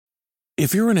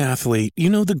If you're an athlete, you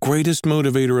know the greatest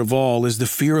motivator of all is the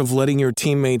fear of letting your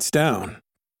teammates down.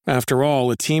 After all,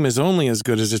 a team is only as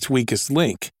good as its weakest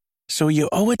link. So you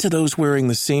owe it to those wearing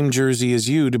the same jersey as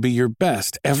you to be your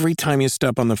best every time you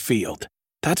step on the field.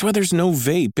 That's why there's no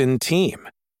vape in team.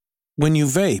 When you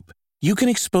vape, you can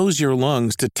expose your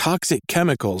lungs to toxic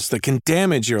chemicals that can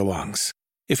damage your lungs.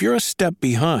 If you're a step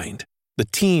behind, the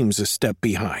team's a step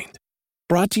behind.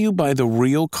 Brought to you by The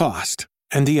Real Cost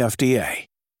and the FDA.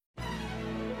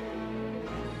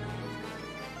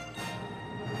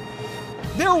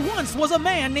 There once was a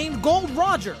man named Gold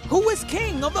Roger who was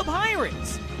king of the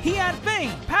pirates. He had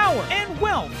fame, power, and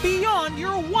wealth beyond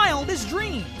your wildest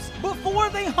dreams. Before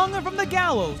they hung him from the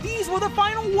gallows, these were the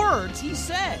final words he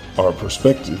said. Our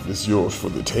perspective is yours for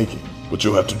the taking, but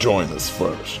you'll have to join us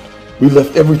first. We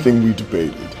left everything we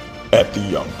debated at the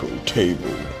Yonko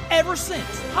table. Ever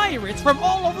since, pirates from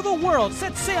all over the world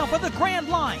set sail for the Grand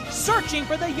Line, searching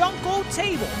for the Yonko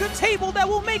table, the table that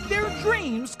will make their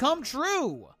dreams come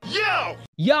true. Yo,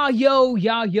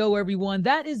 everyone.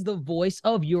 That is the voice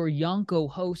of your Yonko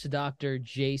host, Dr.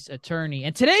 Jace Attorney.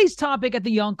 And today's topic at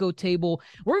the Yonko table,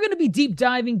 we're going to be deep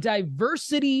diving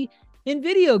diversity in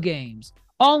video games.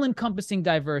 All-encompassing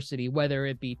diversity, whether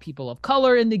it be people of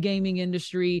color in the gaming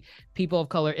industry, people of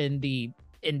color in the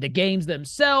games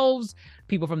themselves,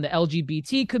 people from the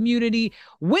LGBT community.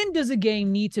 When does a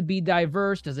game need to be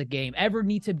diverse? Does a game ever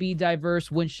need to be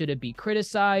diverse? When should it be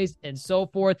criticized? And so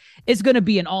forth. It's going to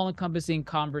be an all-encompassing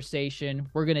conversation.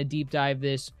 We're going to deep dive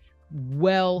this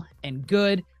well and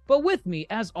good. But with me,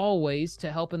 as always,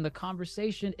 to help in the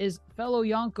conversation is fellow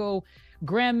Yonko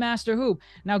Grandmaster Hoop.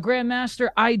 Now, Grandmaster,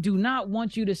 I do not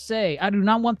want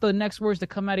the next words to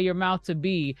come out of your mouth to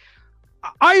be,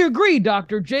 I agree,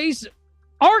 Dr. Jace.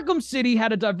 Arkham City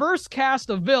had a diverse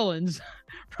cast of villains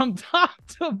from top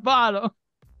to bottom.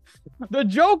 The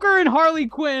Joker and Harley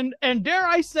Quinn, and dare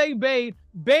I say Bane.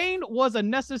 Bane was a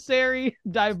necessary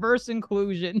diverse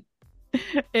inclusion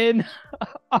in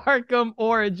Arkham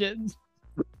Origins.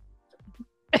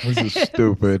 This is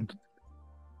stupid.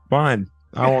 Fine.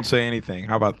 I won't say anything.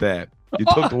 How about that? You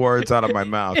took the words out of my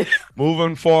mouth.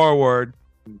 Moving forward.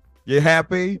 You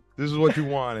happy? This is what you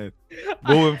wanted.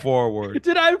 Moving forward.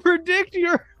 Did I predict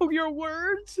your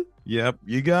words? Yep,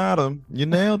 you got them. You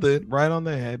nailed it right on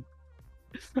the head.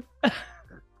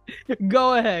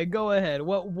 Go ahead.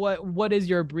 What is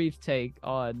your brief take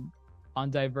on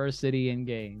diversity in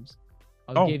games?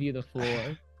 I'll give you the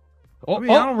floor.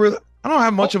 I don't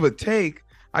have much of a take.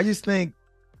 I just think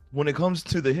when it comes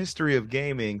to the history of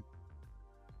gaming,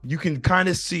 you can kind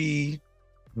of see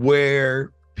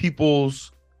where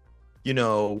people's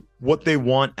what they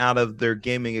want out of their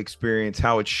gaming experience,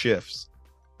 how it shifts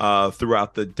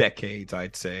throughout the decades,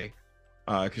 I'd say.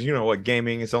 Because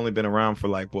gaming has only been around for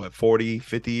 40,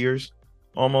 50 years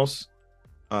almost.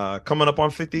 Coming up on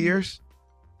 50 years.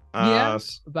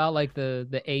 About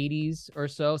the 80s or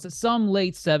so. So some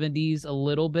late 70s a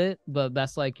little bit, but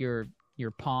that's like your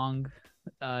Pong,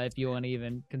 if you want to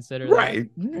even consider that. Right.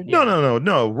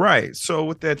 No. Right. So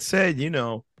with that said,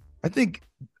 I think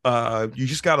you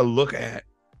just got to look at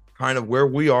kind of where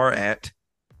we are at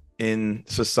in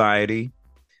society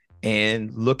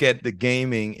and look at the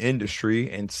gaming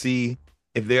industry and see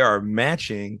if they are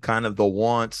matching kind of the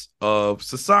wants of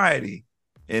society.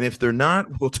 And if they're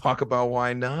not, we'll talk about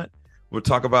why not. We'll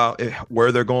talk about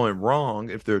where they're going wrong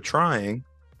if they're trying,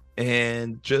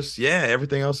 and just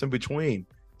everything else in between.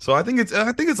 So I think it's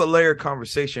a layered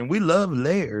conversation. We love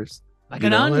layers, like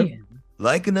an onion.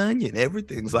 Like an onion.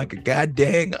 Everything's like a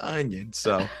goddamn onion.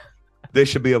 So this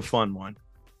should be a fun one.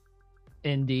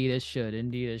 Indeed it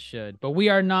should. But we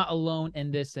are not alone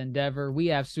in this endeavor. We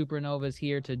have Supernovas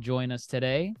here to join us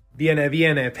today.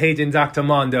 Viene, Paige and Dr.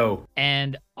 Mondo.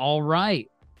 And all right,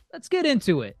 let's get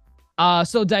into it.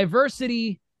 So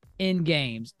diversity in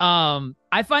games.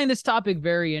 I find this topic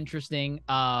very interesting.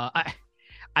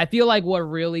 I feel like what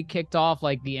really kicked off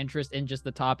the interest in just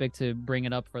the topic to bring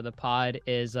it up for the pod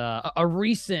is a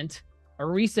recent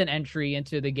entry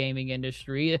into the gaming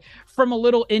industry from a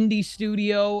little indie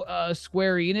studio,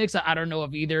 Square Enix. I don't know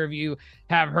if either of you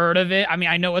have heard of it. I mean,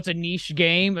 I know it's a niche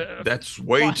game. That's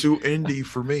way too indie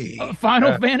for me.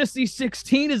 Final Fantasy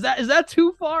 16. Is that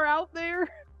too far out there?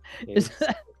 It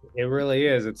really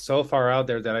is. It's so far out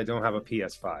there that I don't have a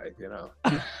PS5,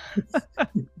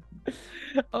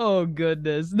 Oh,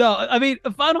 goodness. No, I mean,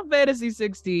 Final Fantasy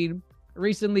 16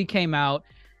 recently came out.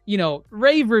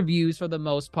 Rave reviews for the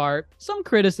most part. Some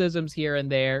criticisms here and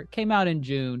there. Came out in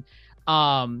June.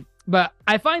 But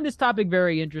I find this topic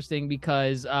very interesting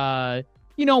because,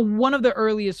 one of the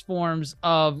earliest forms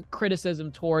of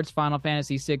criticism towards Final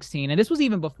Fantasy 16, and this was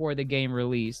even before the game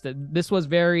released, this was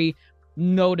very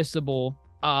noticeable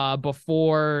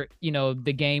before,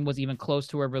 the game was even close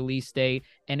to a release date,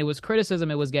 and it was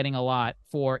criticism it was getting a lot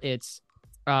for its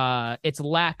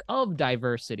lack of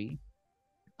diversity.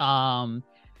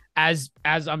 As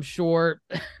I'm sure,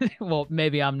 well,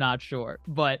 maybe I'm not sure,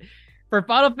 but for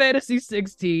Final Fantasy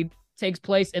 16 takes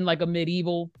place in like a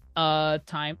medieval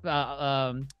time.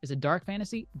 Is it dark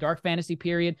fantasy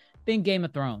period? Think Game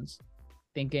of Thrones.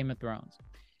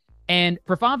 And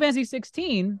for Final Fantasy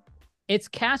 16, its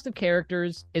cast of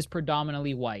characters is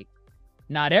predominantly white.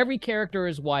 Not every character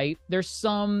is white. There's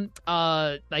some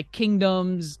like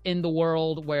kingdoms in the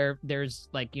world where there's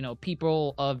like,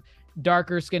 people of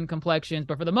darker skin complexions,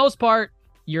 but for the most part,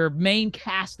 your main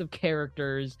cast of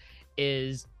characters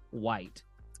is white.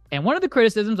 And one of the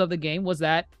criticisms of the game was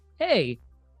that, hey,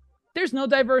 there's no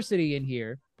diversity in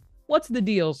here. What's the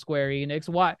deal, Square Enix?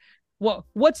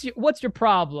 What's your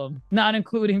problem not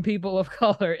including people of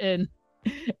color in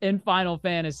Final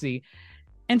Fantasy?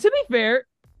 And to be fair,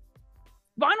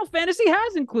 Final Fantasy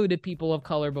has included people of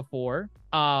color before.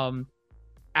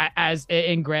 As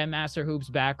in Grandmaster Hoop's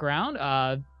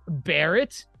background,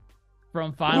 Barrett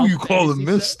from Final Who you Fantasy call him,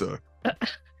 Mister?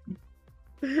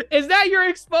 Is that your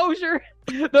exposure?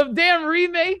 The damn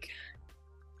remake?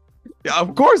 Yeah,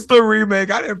 of course the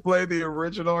remake. I didn't play the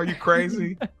original. Are you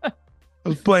crazy? I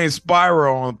was playing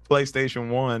Spyro on PlayStation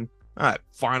 1, not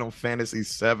Final Fantasy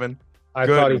 7. I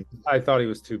thought he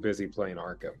was too busy playing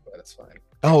Arkham, but it's fine.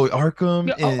 Oh,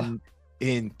 Arkham Yeah,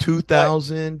 in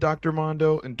 2000, Dr.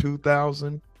 Mondo in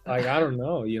 2000. Like, I don't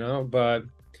know, but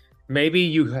maybe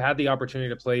you had the opportunity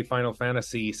to play Final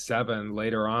Fantasy 7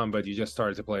 later on, but you just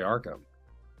started to play Arkham.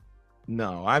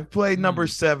 No, I've played number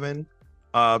 7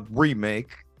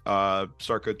 remake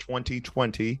circa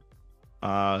 2020.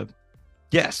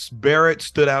 Yes, Barrett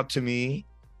stood out to me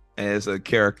as a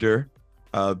character,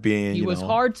 being He was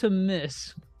hard to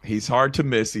miss. He's hard to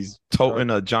miss. He's toting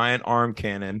a giant arm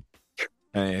cannon,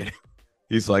 and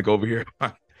he's like over here.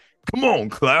 Come on,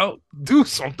 Cloud, do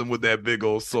something with that big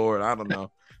old sword. I don't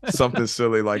know, something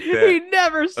silly like that. He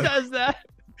never says that.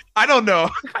 I don't know.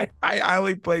 I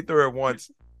only played through it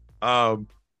once.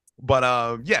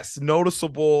 But yes,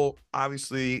 noticeable.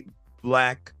 Obviously,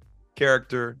 black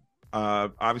character.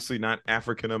 Obviously not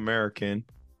African American.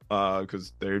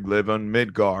 Because they live on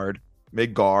Midgar.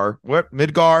 What?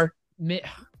 Midgar?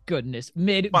 Goodness.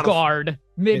 Midgard.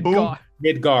 Midgard.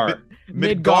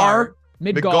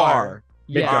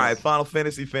 Yes. All right, Final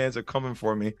Fantasy fans are coming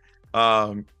for me.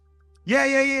 Yeah.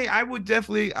 I would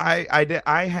definitely. I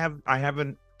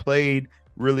haven't played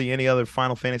really any other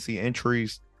Final Fantasy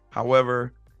entries.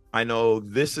 However, I know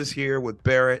this is here with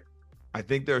Barrett. I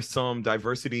think there's some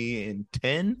diversity in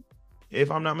 10,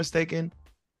 if I'm not mistaken.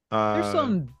 There's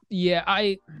some.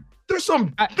 Yeah, There's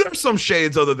some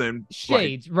shades other than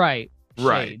shades, like, right?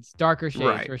 Shades, darker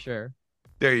shades for sure.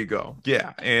 There you go.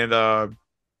 Yeah, and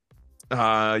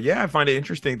I find it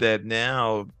interesting that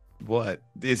now, what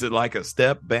is it, like a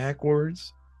step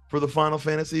backwards for the Final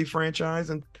Fantasy franchise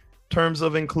in terms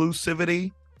of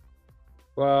inclusivity?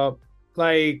 Well,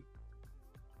 like,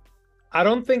 I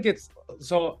don't think it's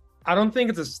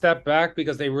a step back,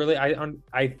 because they really,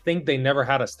 I think they never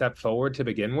had a step forward to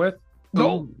begin with.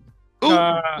 No.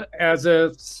 As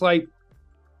a slight,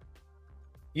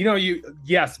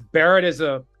 yes, Barrett is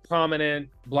a prominent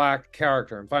black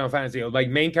character in Final Fantasy, like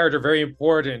main character, very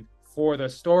important for the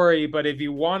story. But if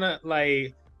you want to,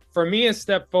 like, for me, a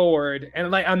step forward,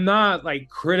 and like, I'm not like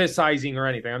criticizing or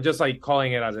anything, I'm just like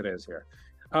calling it as it is here.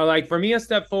 Like, for me, a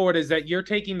step forward is that you're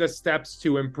taking the steps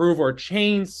to improve or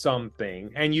change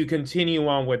something, and you continue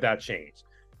on with that change.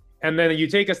 And then you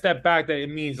take a step back, that it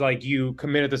means like you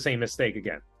committed the same mistake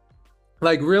again.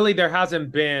 Like, really, there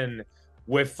hasn't been,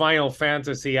 with Final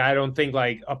Fantasy, I don't think,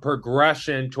 like, a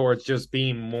progression towards just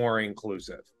being more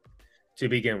inclusive to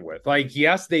begin with. Like,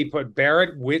 yes, they put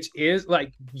Barrett, which is,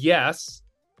 like, yes,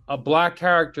 a black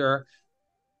character,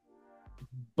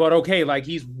 but okay, like,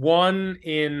 he's won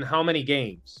in how many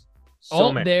games?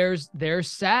 So many. There's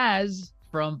Saz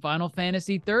from Final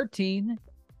Fantasy 13,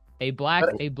 a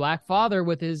black father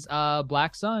with his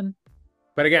black son.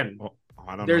 But again,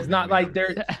 there's not like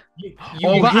there.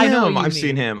 I've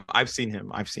seen him.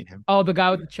 Oh, the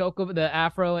guy with the chocobo, the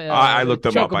afro. I looked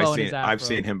him up. I've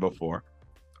seen him before.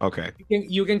 Okay.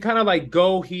 You can kind of like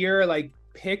go here, like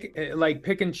pick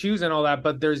and choose and all that,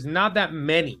 but there's not that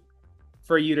many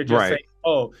for you to just say,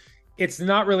 oh, it's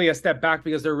not really a step back,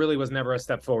 because there really was never a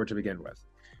step forward to begin with.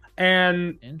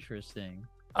 And interesting.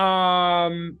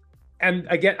 And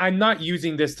again, I'm not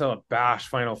using this to bash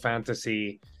Final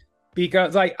Fantasy,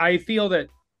 because like I feel that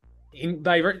in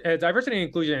diversity and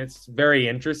inclusion, it's very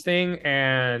interesting,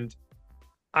 and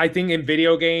I think in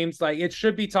video games, like it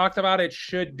should be talked about. It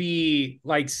should be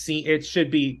like seen. It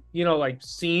should be, like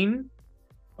seen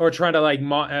or trying to like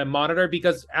monitor,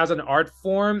 because as an art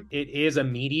form, it is a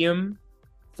medium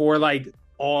for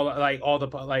all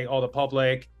the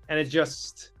public, and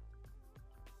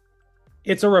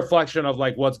it's a reflection of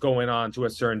like what's going on to a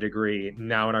certain degree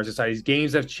now in our society.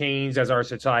 Games have changed as our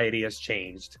society has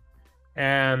changed,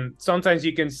 and sometimes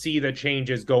you can see the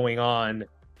changes going on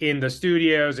in the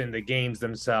studios, in the games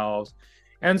themselves.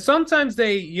 And sometimes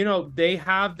they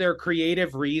have their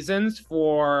creative reasons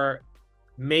for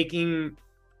making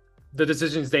the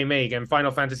decisions they make. And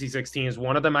Final Fantasy 16 is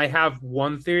one of them. I have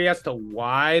one theory as to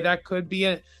why that could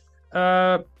be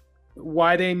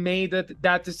why they made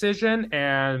that decision.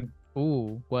 And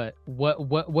what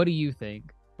do you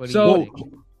think?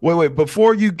 Wait,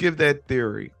 before you give that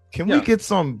theory, can we get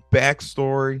some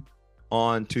backstory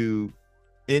onto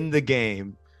in the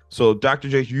game? So, Dr.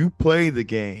 J, you play the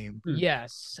game.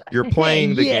 Yes. You're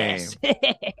playing the game.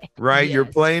 Right? Yes. You're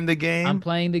playing the game? I'm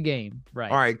playing the game.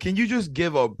 Right. All right. Can you just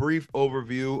give a brief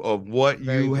overview of what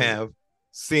you have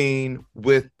seen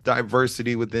with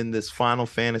diversity within this Final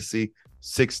Fantasy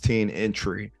 16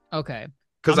 entry? Okay.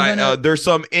 Because there's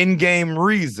some in-game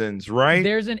reasons, right?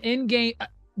 There's an in-game...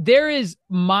 There is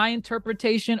my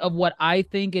interpretation of what I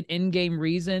think an in-game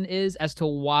reason is as to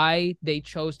why they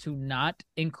chose to not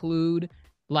include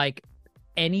like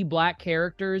any black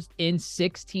characters in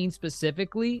 16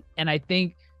 specifically. And I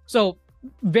think so,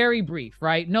 very brief,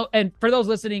 right? No, and for those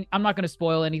listening, I'm not going to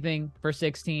spoil anything for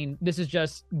 16. This is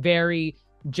just very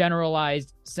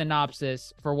generalized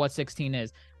synopsis for what 16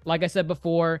 is. Like I said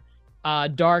before,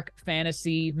 dark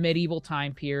fantasy, medieval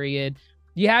time period.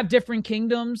 You have different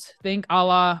kingdoms, think a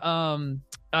la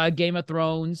Game of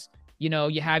Thrones.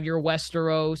 You have your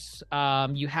Westeros,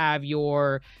 you have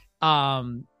your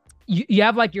you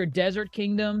have like your desert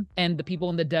kingdom, and the people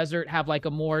in the desert have like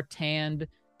a more tanned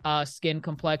skin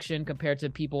complexion compared to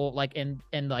people like in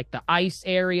like the ice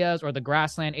areas or the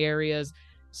grassland areas,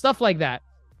 stuff like that.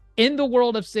 In the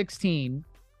world of 16,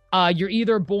 you're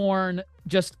either born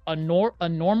just a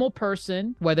normal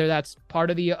person, whether that's part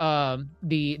of the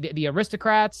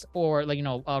aristocrats or like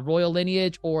a royal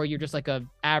lineage, or you're just like a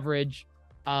average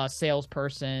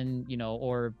salesperson,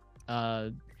 or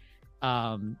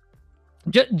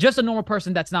just a normal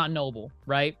person that's not noble,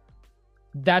 right?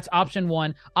 That's option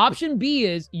one. Option B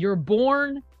is you're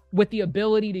born with the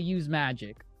ability to use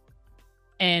magic.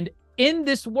 And in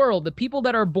this world, the people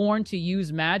that are born to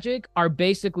use magic are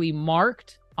basically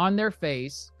marked on their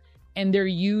face, and they're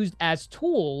used as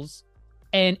tools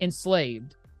and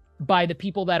enslaved by the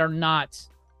people that are not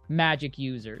magic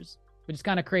users, which is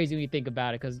kind of crazy when you think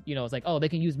about it, because it's like, oh, they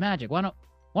can use magic. Why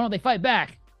don't they fight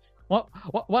back? Why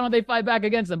don't they fight back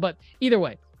against them? But either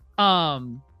way,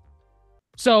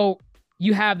 so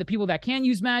you have the people that can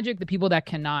use magic, the people that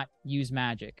cannot use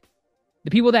magic.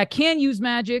 The people that can use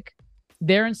magic,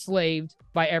 they're enslaved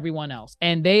by everyone else,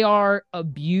 and they are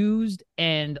abused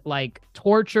and like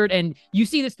tortured. And you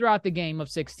see this throughout the game of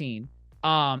 16.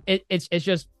 It's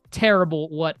just terrible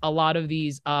what a lot of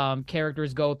these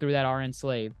characters go through that are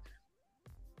enslaved.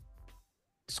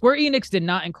 Square Enix did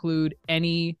not include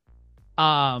any,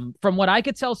 from what I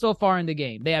could tell so far in the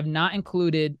game, they have not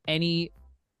included any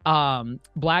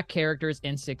black characters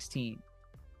in 16.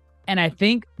 And I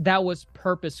think that was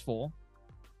purposeful,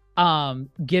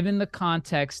 given the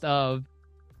context of,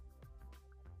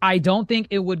 I don't think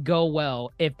it would go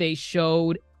well if they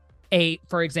showed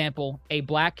for example, a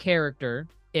black character,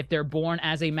 if they're born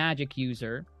as a magic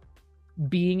user,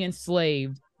 being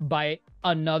enslaved by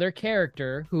another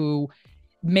character who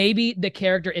maybe the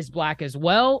character is black as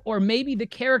well, or maybe the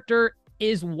character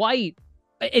is white.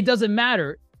 It doesn't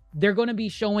matter. They're going to be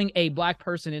showing a black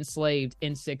person enslaved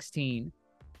in 16.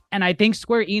 And I think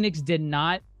Square Enix did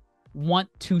not want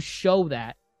to show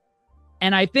that.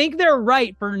 And I think they're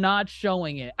right for not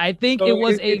showing it. I think it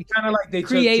was a kind of like they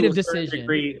creative decision.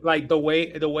 Degree, like the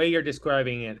way you're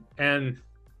describing it, and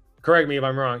correct me if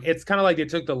I'm wrong, it's kind of like they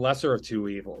took the lesser of two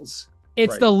evils.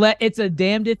 It's right. It's a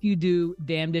damned if you do,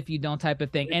 damned if you don't type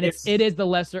of thing. And it is the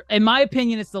lesser, in my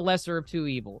opinion, it's the lesser of two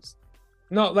evils.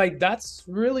 No, like that's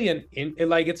really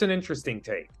it's an interesting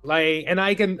take. Like, and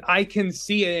I can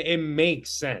see it. It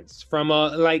makes sense from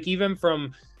even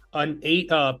from an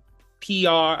PR,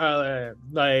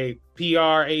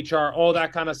 PR, HR, all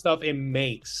that kind of stuff. It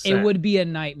makes sense. It would be a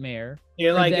nightmare.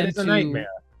 Yeah, it's a nightmare.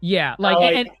 Yeah,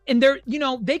 and they're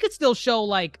they could still show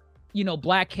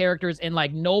black characters in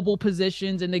like noble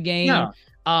positions in the game,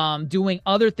 doing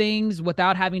other things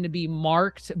without having to be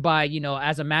marked by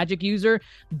as a magic user.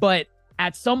 But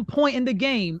at some point in the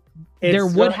game, there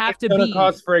would have to be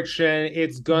cause friction.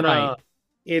 It's gonna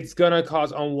it's gonna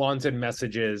cause unwanted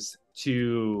messages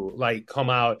to like come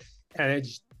out, and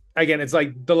it's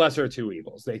like the lesser of two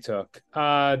evils. They took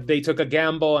a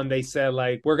gamble, and they said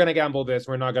like, we're gonna gamble this,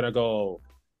 we're not gonna go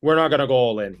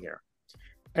all in here.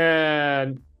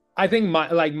 And I think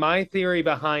my theory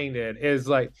behind it is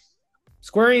like,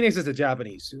 Square Enix is a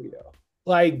Japanese studio.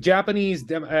 Like, Japanese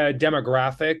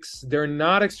demographics, they're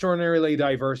not extraordinarily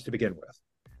diverse to begin with.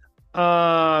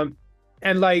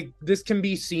 And like, this can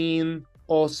be seen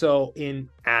also in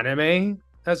anime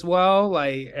as well.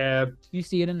 Like, you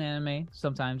see it in anime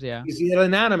sometimes, yeah. You see it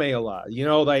in anime a lot. You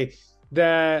know, like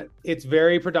that it's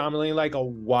very predominantly like a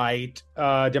white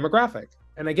demographic.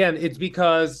 And again, it's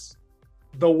because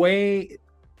the way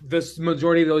this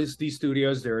majority of these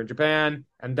studios, they're in Japan,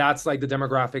 and that's like the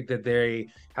demographic that they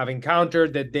have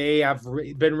encountered, that they have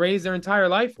been raised their entire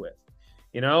life with,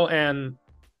 you know. And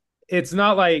it's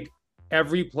not like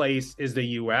every place is the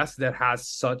US that has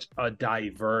such a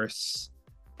diverse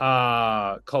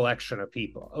collection of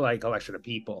people.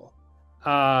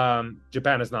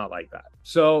 Japan is not like that.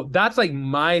 So that's like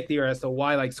my theory as to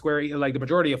why like the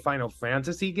majority of Final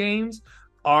Fantasy games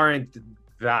aren't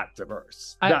that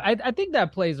diverse. I think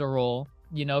that plays a role,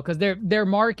 you know, because their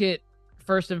market,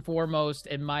 first and foremost,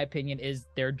 in my opinion, is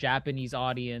their Japanese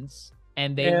audience,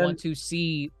 and they want to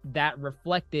see that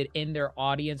reflected in their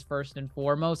audience first and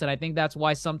foremost. And I think that's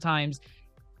why sometimes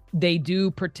they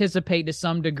do participate to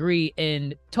some degree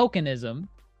in tokenism,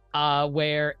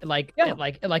 where like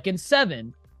in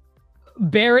 7,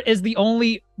 Barrett is the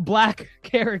only black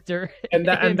character, and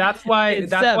that's why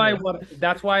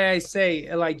I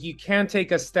say like, you can't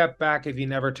take a step back if you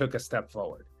never took a step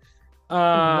forward.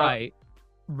 Right.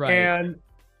 And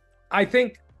I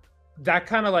think that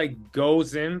kind of like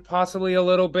goes in possibly a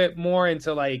little bit more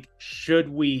into like, should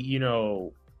we, you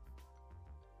know,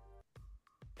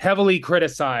 heavily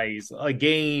criticize a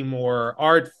game or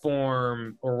art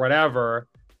form or whatever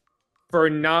for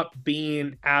not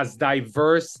being as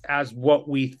diverse as what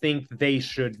we think they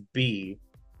should be.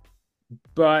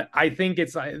 But I think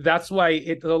that's why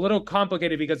it's a little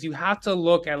complicated, because you have to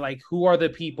look at like, who are the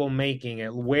people making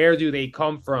it? Where do they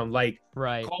come from? Like,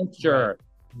 culture,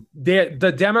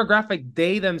 the demographic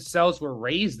they themselves were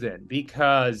raised in.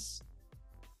 Because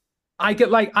I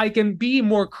can be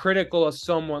more critical of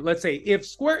someone. Let's say if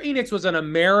Square Enix was an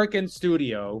American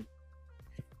studio,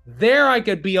 there I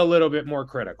could be a little bit more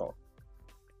critical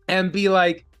and be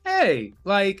like, hey,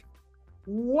 like,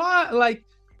 what? Like,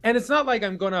 and it's not like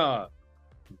I'm gonna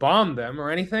bomb them or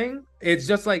anything. It's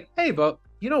just like, hey, but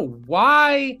you know,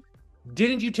 why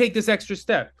didn't you take this extra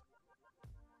step?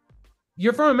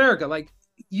 You're from America. Like,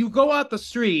 you go out the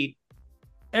street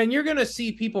and you're gonna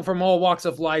see people from all walks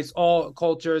of life, all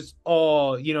cultures,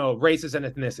 all, you know, races and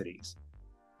ethnicities.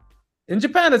 In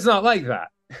Japan, it's not like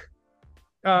that.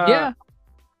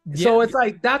 So it's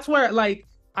like, that's where, like,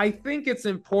 I think it's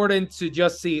important to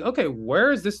just see, okay,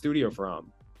 where is this studio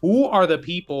from? Who are the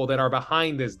people that are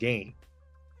behind this game?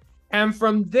 And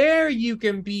from there, you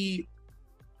can be,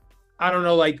 I don't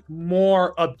know, like,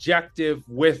 more objective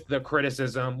with the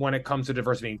criticism when it comes to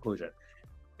diversity and inclusion.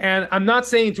 And I'm not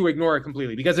saying to ignore it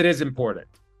completely, because it is important.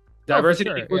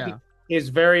 Diversity and inclusion is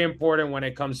very important when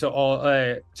it comes to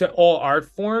all art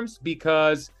forms,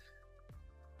 because,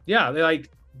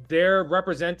 they're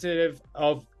representative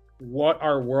of what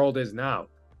our world is now.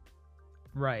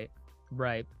 Right.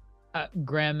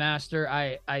 Grandmaster,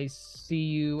 I see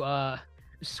you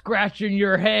scratching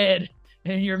your head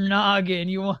and your noggin.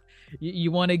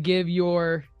 You want to give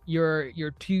your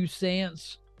 2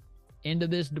 cents into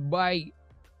this debate?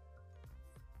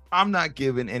 I'm not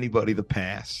giving anybody the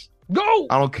pass. Go!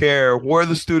 I don't care where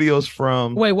the studio's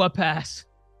from. Wait, what pass?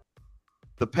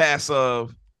 The pass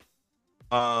of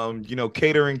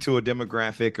catering to a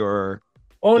demographic, or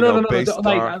no.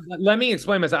 Like, let me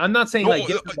explain myself. I'm not saying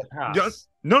give them the pass.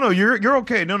 No, you're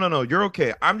okay. No, you're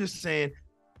okay. I'm just saying,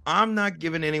 I'm not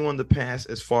giving anyone the pass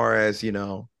as far as,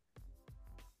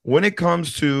 when it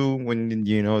comes to when,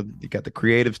 you got the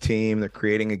creative team, they're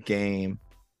creating a game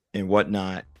and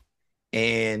whatnot,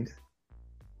 and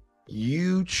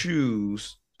you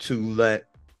choose to let,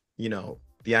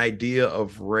 the idea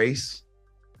of race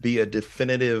be a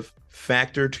definitive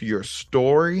factor to your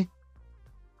story.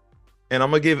 And I'm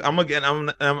gonna give a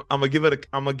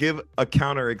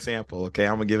counter example. Okay,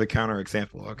 I'm gonna give a counter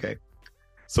example. Okay,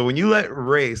 so when you let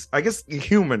race, I guess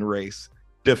human race,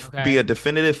 be a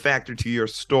definitive factor to your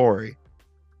story,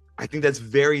 I think that's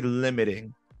very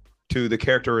limiting to the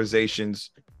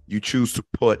characterizations you choose to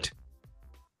put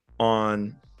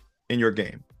in your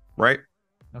game, right?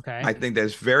 Okay, I think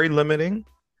that's very limiting.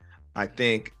 I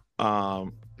think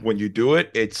when you do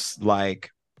it, it's like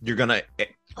you're gonna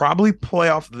probably play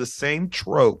off the same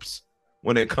tropes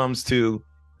when it comes to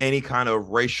any kind of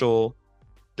racial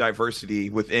diversity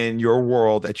within your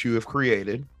world that you have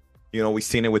created. You know, we've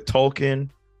seen it with Tolkien.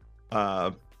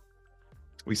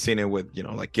 We've seen it with, you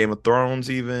know, like Game of Thrones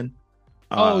even.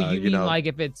 Oh, you mean like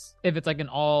if it's like an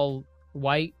all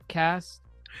white cast?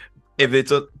 If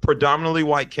it's a predominantly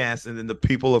white cast and then the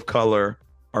people of color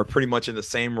are pretty much in the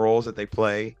same roles that they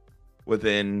play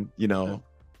within, you know,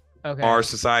 our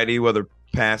society, whether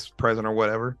past, present, or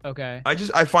whatever. Okay.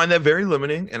 I find that very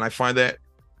limiting, and I find that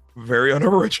very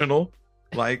unoriginal.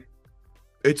 Like,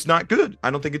 it's not good.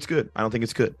 I don't think it's good.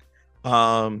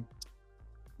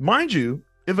 Mind you,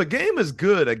 if a game is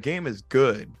good, a game is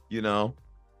good, you know?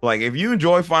 Like, if you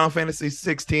enjoy Final Fantasy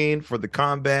 16 for the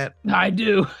combat, I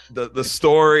do. The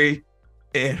story,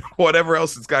 and whatever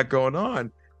else it's got going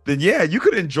on, then yeah, you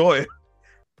could enjoy it.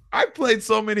 I played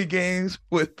so many games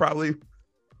with probably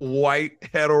white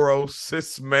hetero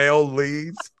cis male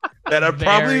leads that are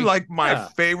probably like my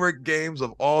favorite games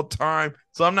of all time.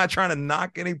 So I'm not trying to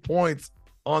knock any points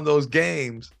on those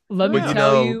games. Let me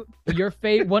tell you,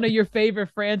 one of your favorite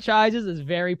franchises is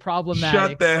very problematic.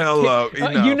 Shut the hell up.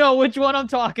 You know which one I'm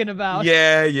talking about.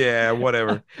 Yeah,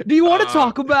 whatever. Do you want to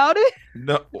talk about it?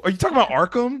 No. Are you talking about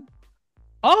Arkham?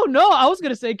 Oh, no. I was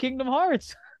going to say Kingdom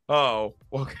Hearts. Oh,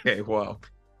 okay. Well,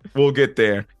 we'll get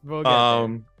there.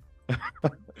 No,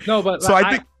 but so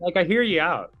I think I hear you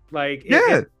out. Like,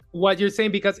 what you're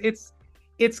saying, because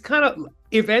it's kind of,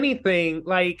 if anything,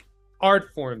 like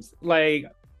art forms, like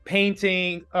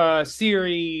painting,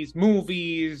 series,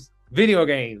 movies, video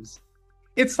games.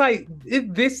 It's like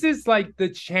this is like the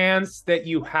chance that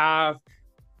you have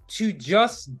to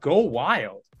just go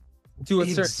wild to a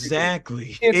certain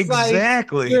degree.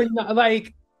 Exactly. Like, you're not,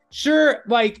 like, sure,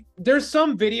 like there's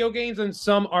some video games and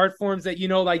some art forms that, you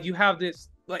know, like you have this,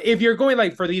 like if you're going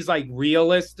like for these like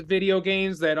realist video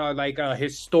games that are like a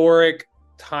historic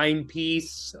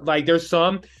timepiece, like there's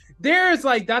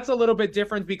like that's a little bit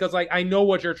different, because like I know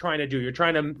what you're trying to do. You're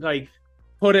trying to like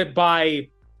put it by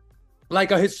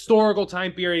like a historical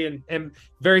time period and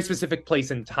very specific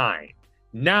place and time.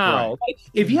 Now, like,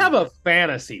 if you have a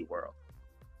fantasy world,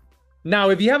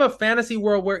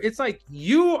 where it's like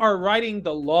you are writing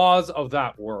the laws of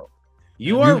that world,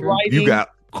 you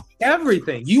got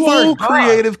everything. You full are God.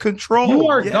 Creative control. You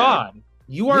are God.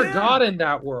 You are God in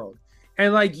that world,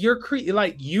 and like you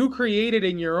created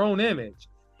in your own image,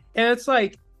 and it's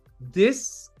like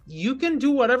this. You can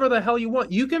do whatever the hell you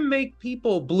want. You can make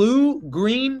people blue,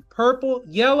 green, purple,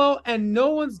 yellow, and no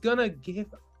one's gonna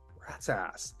give a rat's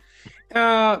ass.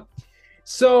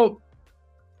 So,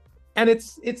 and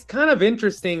it's kind of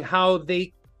interesting how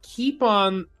they keep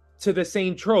on to the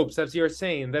same tropes, as you're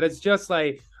saying, that it's just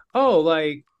like, oh,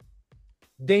 like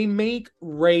they make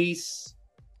race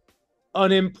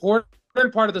an important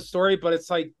part of the story, but it's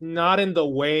like not in the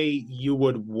way you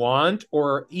would want,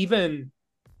 or even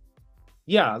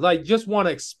like just want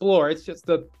to explore. It's just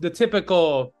the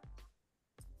typical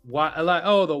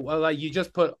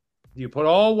you put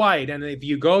all white, and if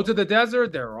you go to the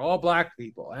desert, they're all black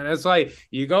people, and it's like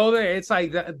you go there, it's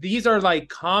like these are like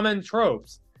common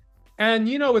tropes. And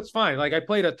you know, it's fine. Like I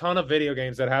played a ton of video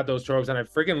games that had those tropes, and I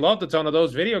freaking loved a ton of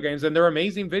those video games, and they're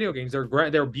amazing video games. They're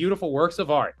great. They're beautiful works of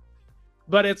art.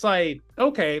 But it's like,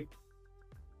 okay,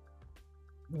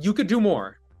 you could do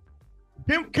more.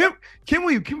 Can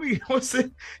we what's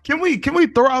it? Can we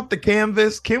throw out the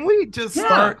canvas? Can we just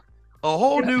start a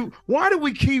whole new? Why do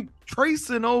we keep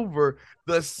tracing over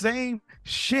the same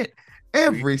shit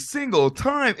every single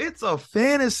time? It's a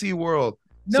fantasy world.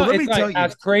 No, so let me like, tell you,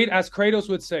 as Kratos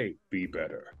would say, be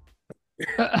better.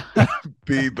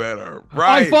 Be better.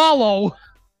 Right. I follow.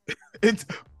 It's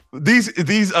these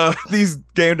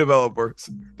game developers.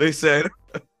 They said,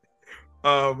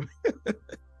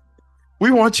 we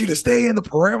want you to stay in the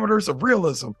parameters of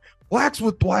realism. Blacks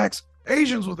with blacks,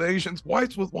 Asians with Asians,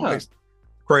 whites with whites.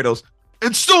 Kratos.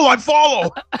 And still I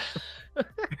follow.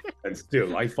 And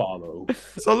still I follow.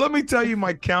 So let me tell you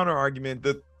my counter argument.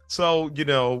 So, you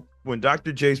know, when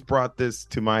Dr. Jace brought this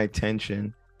to my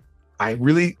attention, I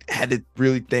really had to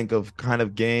think of kind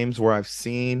of games where I've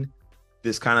seen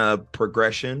this kind of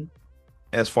progression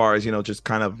as far as, you know, just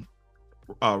kind of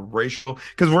racial,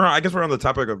 because I guess we're on the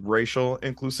topic of racial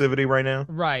inclusivity right now,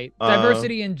 right?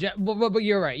 Diversity and but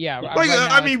you're right, Like,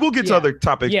 I mean, we'll get to other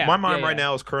topics. My mind right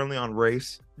now is currently on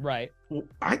race. Right.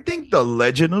 I think the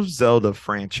Legend of Zelda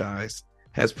franchise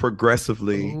has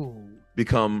progressively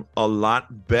become a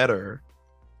lot better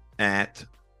at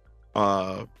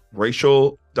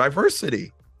racial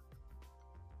diversity.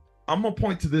 I'm gonna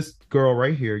point to this girl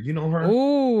right here. You know her?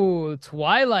 Ooh,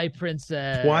 Twilight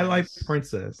Princess. Twilight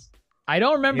Princess. I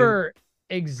don't remember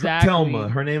Exactly. Telma.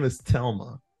 Her name is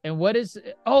Telma. And what is?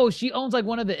 Oh, she owns like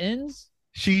one of the inns.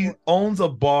 She owns a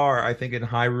bar, I think, in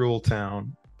Hyrule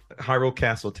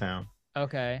Castle Town.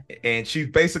 Okay. And she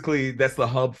basically, that's the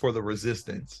hub for the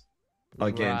resistance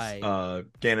against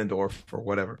Ganondorf or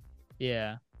whatever.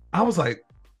 Yeah. I was like,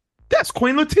 that's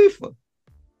Queen Latifah.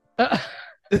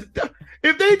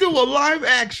 If they do a live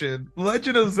action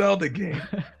Legend of Zelda game,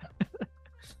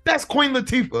 that's Queen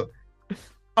Latifah.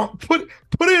 Put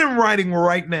it in writing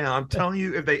right now. I'm telling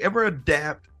you, if they ever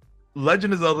adapt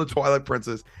Legend of Zelda Twilight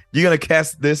Princess, you're gonna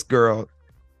cast this girl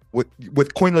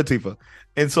with Queen Latifah.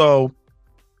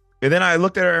 And then I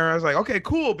looked at her and I was like, okay,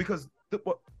 cool, because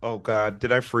oh god,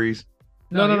 did I freeze?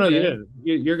 No, you didn't.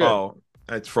 You're good. Oh,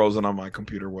 it's frozen on my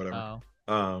computer, whatever.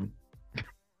 Oh.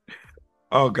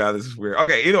 Oh god, this is weird.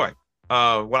 Okay, either way,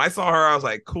 when I saw her, I was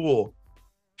like, cool.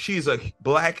 She's a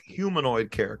black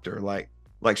humanoid character, like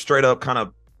straight up kind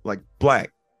of like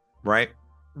black, right?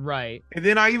 Right. And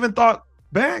then I even thought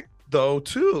back though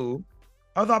too.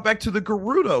 I thought back to the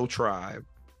Gerudo tribe.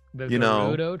 The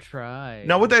Gerudo tribe.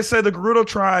 Now, what they said, the Gerudo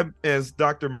tribe, as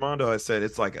Dr. Mondo has said,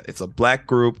 it's a black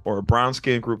group or a brown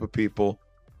skinned group of people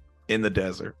in the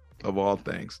desert of all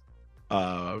things.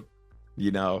 And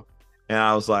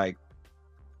I was like,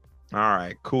 all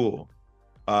right, cool.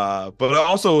 But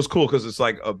also it was cool because it's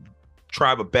like a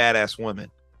tribe of badass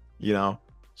women,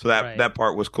 so that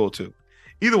part was cool too.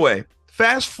 Either way,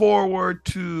 fast forward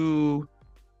to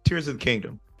Tears of the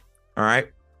Kingdom. All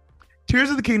right. Tears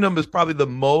of the Kingdom is probably the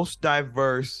most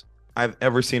diverse I've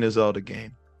ever seen a Zelda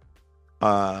game.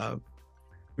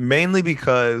 Mainly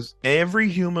because every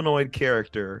humanoid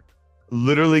character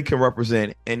literally can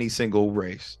represent any single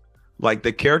race. Like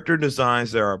the character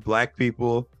designs, there are black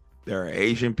people, there are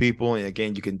Asian people, and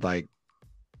again, you can like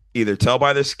either tell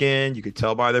by their skin, you can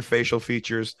tell by their facial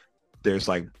features. There's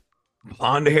like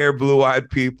blonde hair, blue-eyed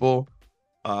people.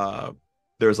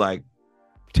 There's like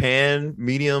tan,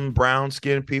 medium, brown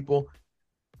skinned people.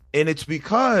 And it's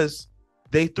because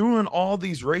they threw in all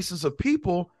these races of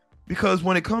people, because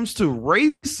when it comes to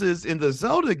races in the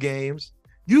Zelda games,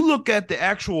 you look at the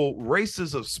actual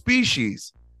races of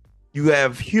species. You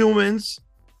have humans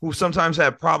who sometimes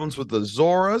have problems with the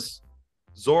Zoras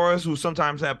who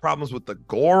sometimes have problems with the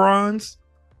Gorons,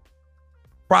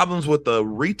 problems with the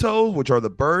Ritos, which are the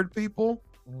bird people.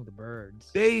 Oh, the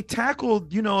birds. They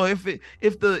tackled,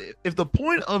 if the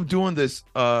point of doing this,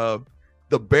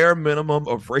 the bare minimum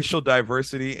of racial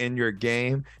diversity in your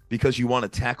game because you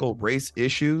want to tackle race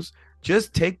issues,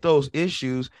 just take those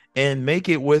issues and make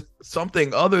it with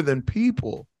something other than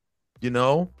people,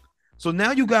 So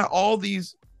now you got all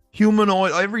these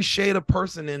humanoid, every shade of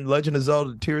person in Legend of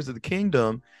Zelda Tears of the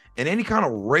Kingdom, and any kind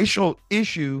of racial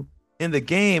issue in the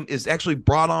game is actually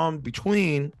brought on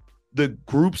between the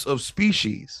groups of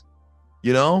species,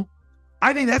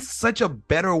 I think that's such a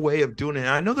better way of doing it. And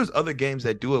I know there's other games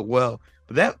that do it well,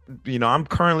 but that, I'm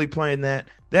currently playing that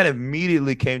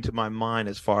immediately came to my mind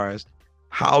as far as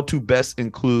how to best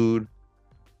include,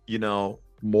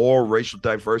 more racial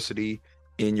diversity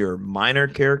in your minor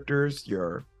characters,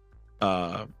 your,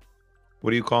 what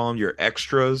do you call them? Your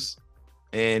extras.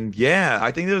 And yeah,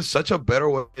 I think there's such a better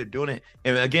way of doing it.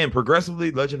 And again,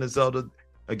 progressively, Legend of Zelda,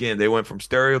 again, they went from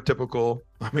stereotypical.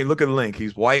 I mean, look at Link.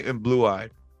 He's white and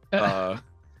blue-eyed. And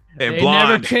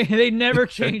blonde. They never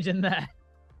change in that.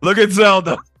 Look at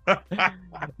Zelda.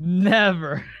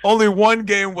 Never. Only one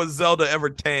game was Zelda ever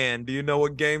tanned. Do you know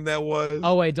what game that was?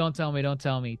 Oh wait, don't tell me.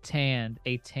 Tanned.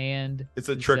 It's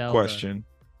a trick Zelda. question.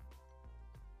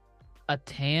 A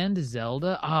tanned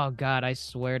Zelda? Oh god, I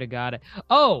swear to God.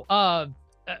 Oh,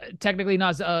 technically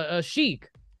not Sheik,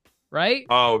 right?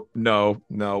 Oh no,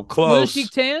 close. Was Sheik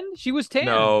tan? She was tan.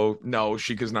 No,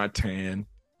 Sheik is not tan.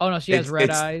 Oh no, she has red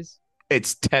eyes.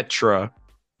 It's Tetra.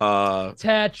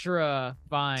 Tetra,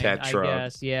 fine. Tetra, I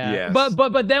guess, yeah. Yes.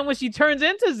 But then when she turns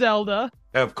into Zelda,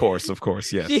 of course,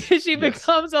 yes. she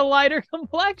becomes a lighter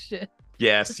complexion.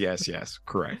 Yes,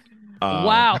 correct.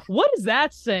 Wow, what is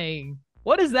that saying?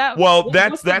 What is that? Well,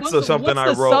 that's something I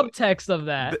wrote. What's the subtext of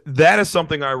that? That is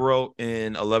something I wrote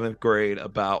in 11th grade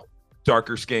about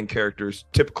darker skinned characters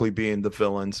typically being the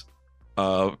villains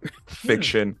of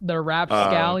fiction. The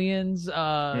rapscallions,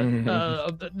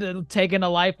 taking a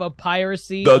life of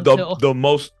piracy.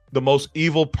 The most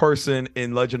evil person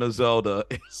in Legend of Zelda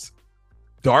is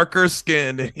darker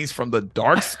skinned, and he's from the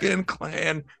dark skinned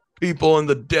clan people in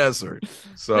the desert.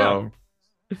 So, no.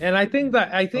 And I think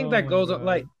that goes God.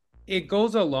 like it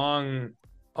goes along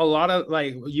a lot of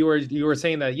like you were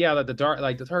saying that that the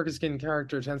darker skinned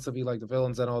character tends to be like the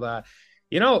villains and all that.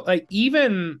 Like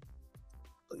even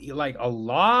like a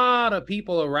lot of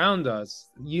people around us,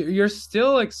 you're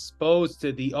still exposed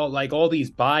to the like all these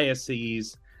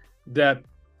biases that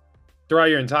throughout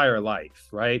your entire life,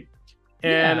 right?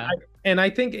 And Yeah. I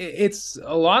think it's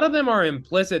a lot of them are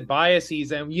implicit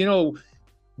biases, and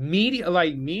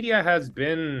media has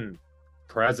been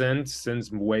present since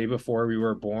way before we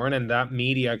were born, and that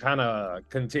media kind of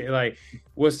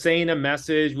was saying a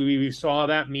message. We saw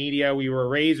that media, we were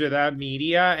raised with that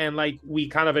media, and like we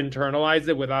kind of internalized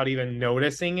it without even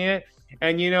noticing it.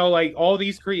 And like all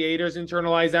these creators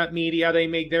internalize that media, they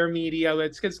make their media,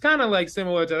 it's kind of like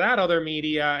similar to that other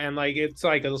media, and like it's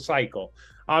like a cycle,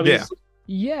 obviously.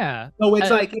 Yeah. So it's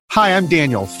like, Hi, I'm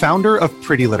Daniel, founder of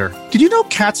Pretty Litter. Did you know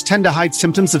cats tend to hide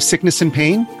symptoms of sickness and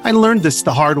pain? I learned this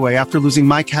the hard way after losing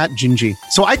my cat, Gingy.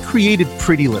 So I created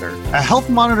Pretty Litter, a health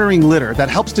monitoring litter that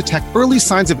helps detect early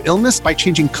signs of illness by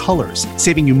changing colors,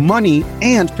 saving you money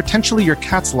and potentially your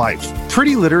cat's life.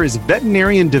 Pretty Litter is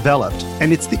veterinarian developed,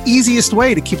 and it's the easiest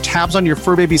way to keep tabs on your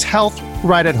fur baby's health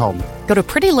right at home. Go to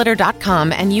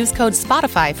prettylitter.com and use code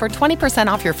SPOTIFY for 20%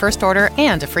 off your first order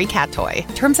and a free cat toy.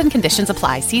 Terms and conditions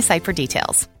apply. See site for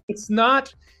details. It's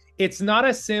not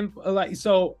a simple, like,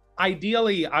 so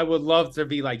ideally I would love to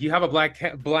be like, you have a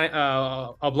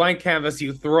blank canvas,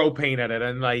 you throw paint at it,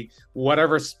 and like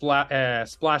whatever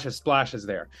splashes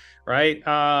there, right?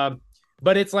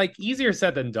 But it's like easier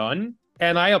said than done,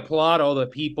 and I applaud all the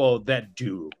people that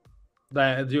do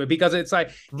it, because it's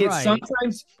like it's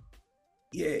sometimes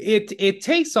it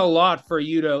takes a lot for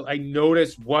you to like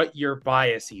notice what your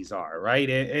biases are, right?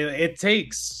 It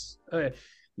takes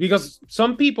because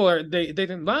some people they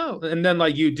didn't know, and then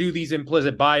like you do these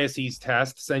implicit biases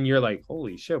tests, and you're like,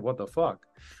 holy shit, what the fuck?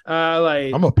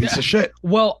 Like, I'm a piece of shit.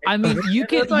 Well, I mean, you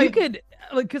could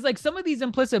because like some of these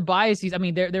implicit biases, I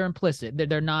mean, they're implicit.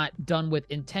 They're not done with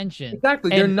intention.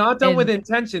 Exactly, they're not done with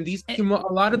intention. A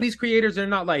lot of these creators are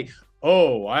not like,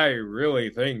 oh, I really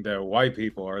think that white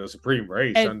people are the supreme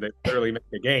race and they clearly make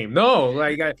the game. No,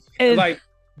 like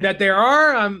that there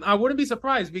are. I wouldn't be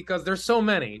surprised because there's so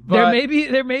many. But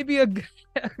there may be a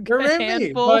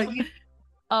handful.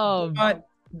 But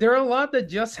there are a lot that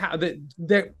just have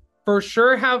that for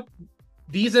sure have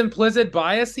these implicit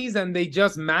biases, and they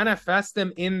just manifest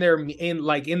them in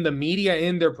the media,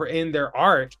 in their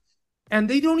art, and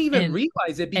they don't even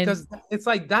realize it, because it's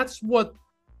like that's what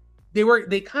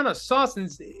they kind of saw,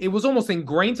 since it was almost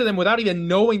ingrained to them without even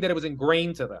knowing that it was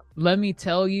ingrained to them. Let me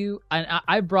tell you, and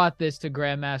I brought this to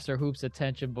Grandmaster Hoop's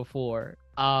attention before.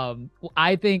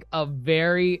 I think a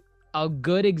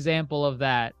good example of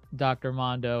that, Dr.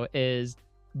 Mondo, is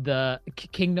the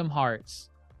Kingdom Hearts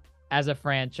as a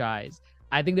franchise.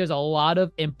 I think there's a lot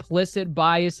of implicit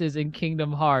biases in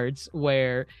Kingdom Hearts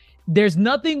where there's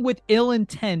nothing with ill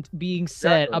intent being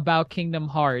said about Kingdom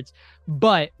Hearts.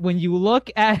 But when you look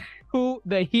at who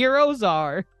the heroes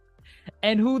are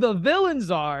and who the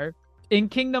villains are in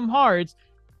Kingdom Hearts,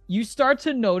 you start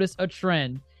to notice a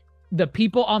trend. The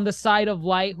people on the side of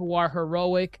light who are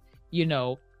heroic,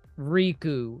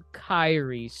 Riku,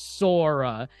 Kairi,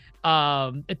 Sora,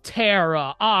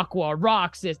 Terra, Aqua,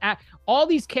 Roxas, all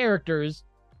these characters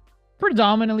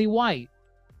predominantly white.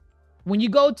 When you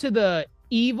go to the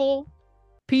evil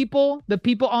people, the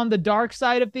people on the dark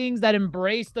side of things that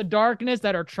embrace the darkness,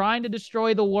 that are trying to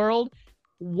destroy the world,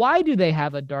 why do they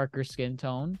have a darker skin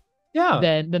tone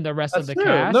than the rest of the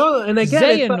cast? No, and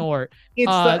again, Xehanort,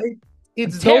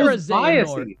 it's Terra those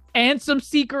biases. And some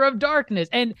Seeker of Darkness.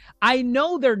 And I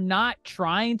know they're not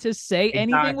trying to say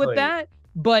anything with that,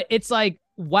 but it's like,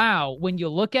 wow, when you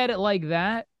look at it like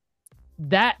that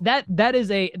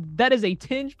is a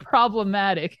tinge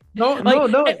problematic. No. And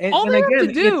again,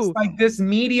 it's like this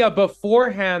media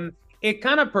beforehand, it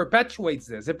kind of perpetuates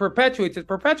this. It perpetuates it,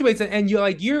 and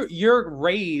you're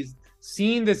raised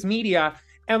seeing this media,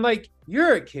 and like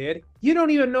you're a kid, you don't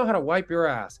even know how to wipe your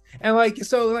ass, and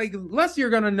unless you're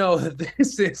gonna know that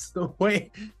this is the way,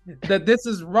 that this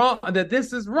is wrong,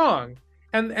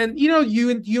 and you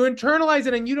internalize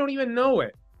it and you don't even know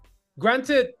it.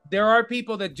 Granted, there are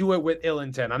people that do it with ill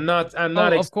intent. I'm not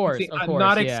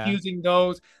excusing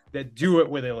those that do it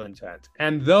with ill intent,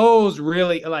 and those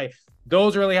really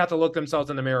have to look themselves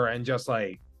in the mirror and just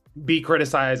like be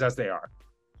criticized as they are.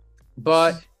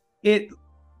 But it's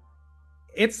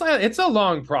a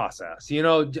long process,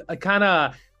 kind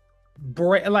of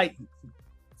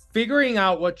figuring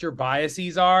out what your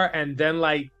biases are, and then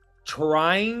like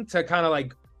trying to kind of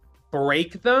like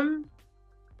break them.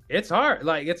 It's hard.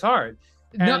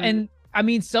 And I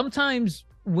mean, sometimes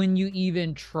when you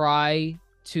even try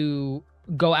to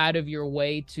go out of your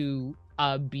way to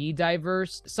be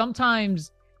diverse,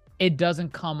 sometimes it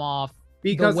doesn't come off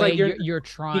because the way like you're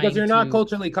trying because you're not to-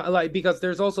 culturally like because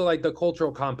there's also like the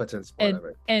cultural competence part of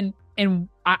it. And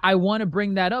I want to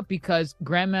bring that up because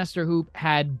Grandmaster Hoop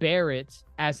had Barrett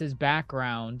as his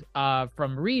background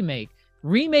from Remake.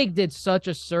 Remake did such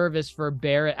a service for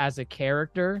Barrett as a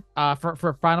character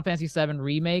for Final Fantasy VII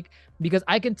Remake, because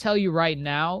I can tell you right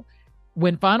now,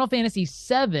 when Final Fantasy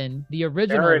VII, the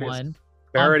original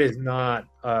Barrett is not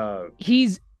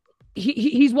he's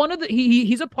one of the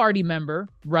he's a party member,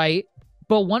 right?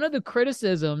 But one of the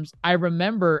criticisms I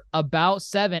remember about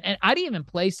 7, and I didn't even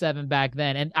play 7 back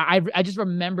then, and I just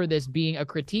remember this being a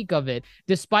critique of it,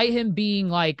 despite him being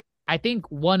like, I think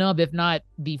one of, if not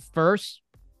the first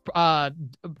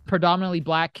predominantly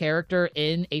black character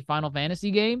in a Final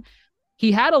Fantasy game,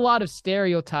 he had a lot of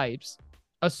stereotypes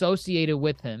associated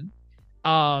with him.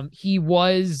 He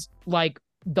was like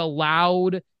the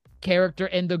loud character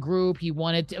in the group. He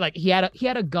wanted to, like, he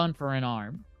had a gun for an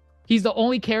arm. He's the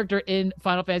only character in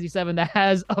Final Fantasy VII that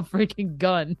has a freaking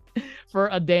gun for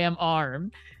a damn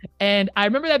arm. And I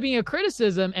remember that being a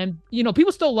criticism. And, you know,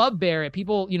 people still love Barrett.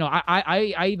 People, you know,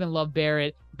 I even love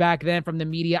Barrett back then from the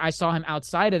media. I saw him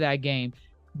outside of that game.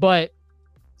 But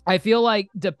I feel like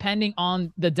depending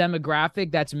on the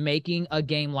demographic that's making a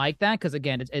game like that, because,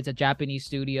 again, it's a Japanese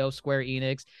studio, Square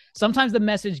Enix, sometimes the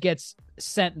message gets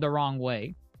sent the wrong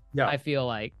way. Yeah. I feel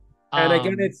like. And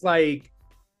again, it's like,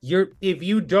 if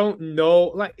you don't know,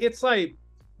 like, it's like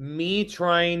me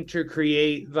trying to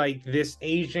create like this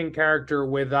Asian character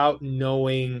without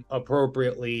knowing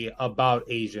appropriately about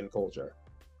Asian culture.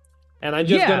 And I'm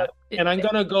just gonna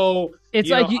go. It's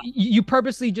like you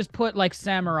purposely just put like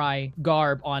samurai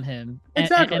garb on him.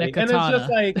 Exactly. And a katana. And it's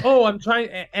just like, oh, I'm trying,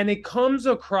 and it comes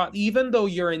across, even though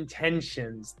your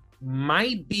intentions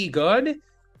might be good,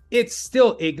 it's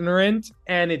still ignorant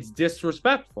and it's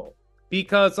disrespectful,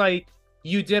 because like,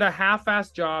 you did a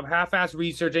half-assed job, half-assed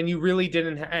research, and you really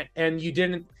didn't, you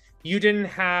didn't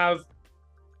have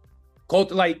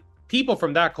like people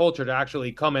from that culture to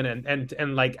actually come in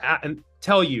and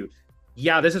tell you,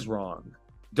 yeah, this is wrong.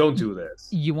 Don't do this.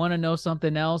 You want to know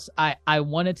something else? I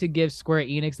wanted to give Square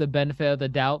Enix the benefit of the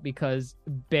doubt because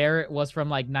Barrett was from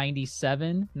like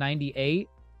 97, 98.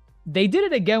 They did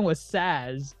it again with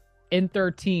Saz in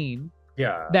 13.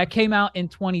 Yeah. That came out in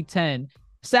 2010.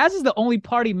 Saz is the only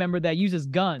party member that uses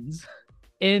guns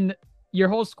in your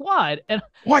whole squad. And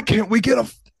why can't we get a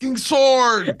fucking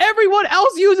sword? Everyone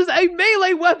else uses a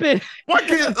melee weapon. Why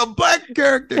can't a black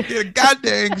character get a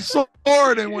goddamn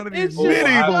sword in one of these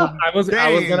medieval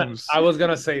games? I was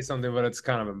gonna say something, but it's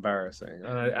kind of embarrassing.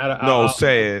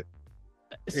 Say it.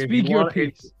 Speak your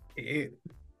piece.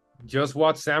 Just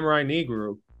watch Samurai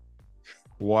Negru.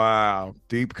 Wow,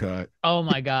 deep cut. Oh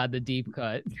my god, the deep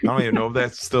cut. I don't even know if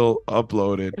that's still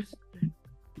uploaded.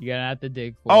 You're gonna have to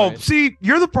dig for it. See,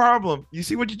 you're the problem. You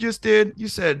see what you just did? You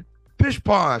said pish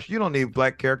posh. You don't need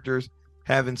black characters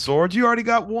having swords. You already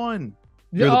got one.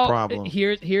 You're the problem.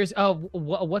 Here's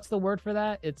what's the word for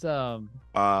that? It's No.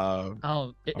 Like,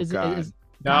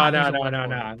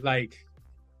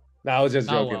 I was just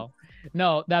joking. Well.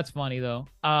 No, that's funny though.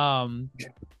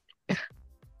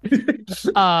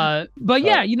 But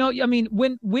yeah, you know, I mean,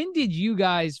 when did you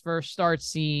guys first start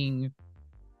seeing,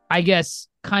 I guess,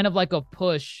 kind of like a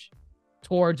push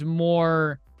towards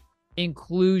more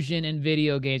inclusion in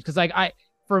video games? Because like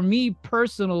for me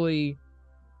personally,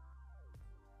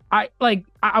 I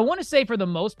want to say for the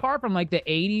most part from like the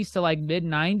 80s to like mid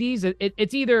 90s,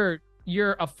 it's either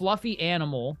you're a fluffy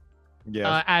animal,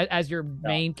 as your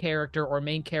main character or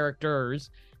main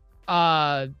characters,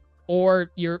 or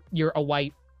you're a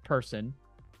white person.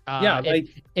 If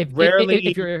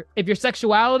your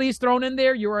sexuality is thrown in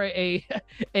there, you're a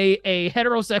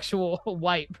heterosexual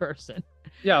white person.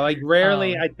 Yeah, like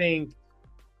rarely. I think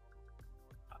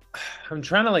I'm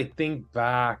trying to like think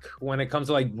back when it comes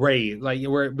to like race,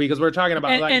 because we're talking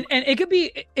about and it could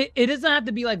be it doesn't have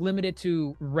to be like limited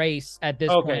to race at this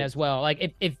point as well.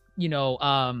 Like if you know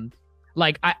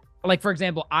like for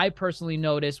example, I personally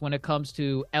noticed when it comes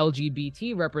to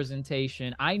LGBT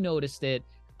representation, I noticed it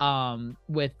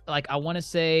with like, I want to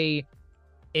say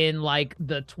in like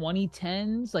the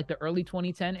 2010s, like the early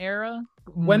 2010 era.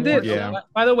 By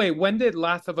the way, when did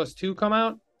Last of Us 2 come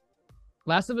out?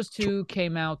 Last of Us 2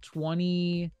 came out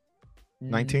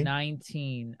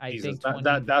 2019. I think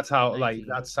that's how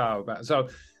bad. So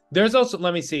there's also,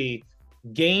 let me see,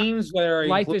 games where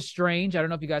Life is Strange. I don't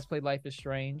know if you guys played Life is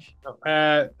Strange.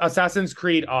 Assassin's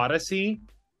Creed Odyssey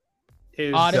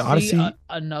is Odyssey?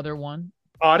 Another one.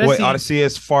 Wait, Odyssey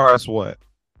as far as what?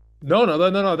 No.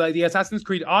 The Assassin's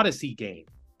Creed Odyssey game.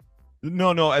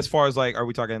 No. As far as like, are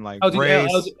we talking like LGBT,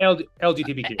 race?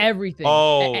 LGBTQ. Everything.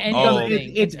 Oh,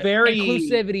 anything. It's very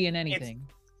inclusivity in anything.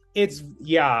 It's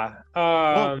yeah.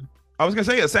 Well, I was gonna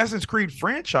say Assassin's Creed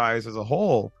franchise as a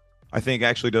whole, I think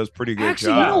actually does pretty good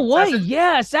Actually, job. you know what?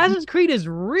 Assassin's Creed is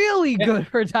really good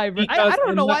for diversity. I Because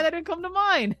don't know in why that didn't come to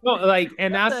mind. no, like,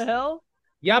 and What that's the hell?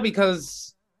 yeah,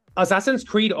 because Assassin's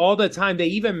Creed all the time they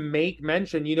even make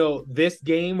mention. This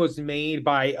game was made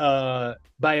by a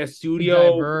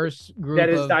studio Diverse group that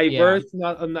is of, diverse,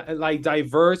 not like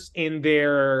diverse in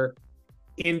their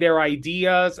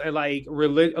ideas and like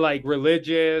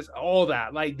religious, all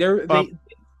that. Like they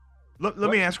Let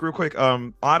me ask real quick.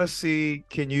 Odyssey,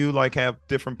 can you like have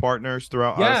different partners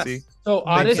throughout yes. Odyssey? So Same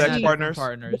Odyssey sex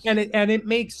partners? and it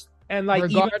makes and like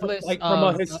even Regardless like from a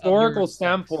of historical your sex.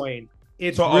 standpoint,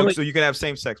 it's So, really so you can have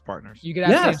same-sex partners. You could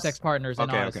have Yes. same-sex partners in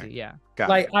Okay, Odyssey. okay. Yeah. Got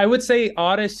like it. I would say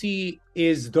Odyssey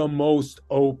is the most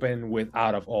open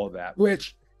out of all that,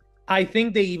 which I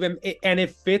think they even and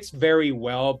it fits very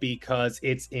well because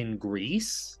it's in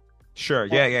Greece. Sure.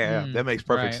 Yeah. Mm, That makes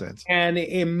perfect right. sense. And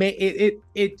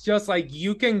it just like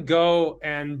you can go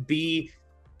and you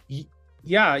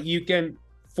can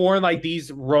form like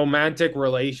these romantic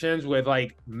relations with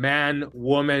like man,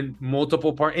 woman,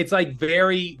 multiple partners. It's like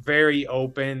very, very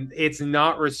open. It's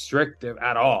not restrictive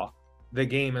at all, the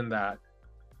game in that.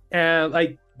 And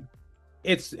like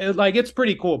it's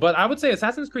pretty cool. But I would say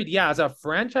Assassin's Creed, yeah, as a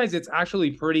franchise, it's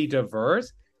actually pretty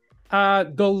diverse.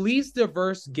 The least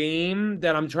diverse game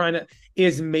that I'm trying to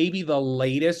is maybe the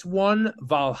latest one,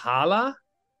 Valhalla,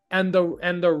 and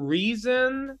the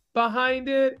reason behind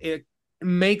it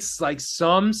makes like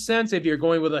some sense if you're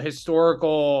going with a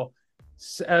historical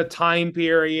time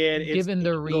period. Given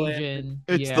the England, region.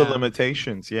 It's yeah, the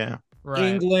limitations. Yeah. right.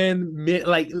 England,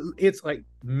 it's like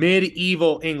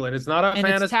medieval England. It's not a And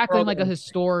fantasy it's tackling world. like a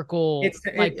historical It's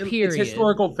period. It's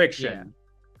historical fiction.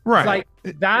 Right. Like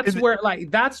that's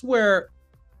where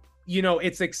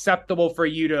it's acceptable for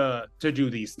you to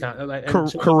do these kind of like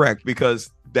Correct,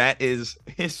 because that is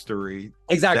history.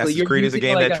 exactly. Assassin's Creed is a using,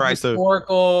 game like, that tries to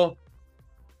historical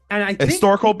and I think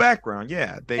historical background.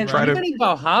 Yeah, they and try to. even in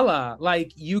Valhalla,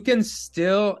 like you can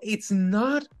still, it's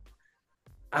not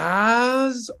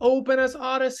as open as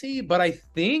Odyssey, but I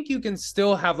think you can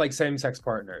still have like same-sex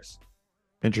partners.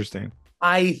 Interesting.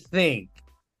 I think.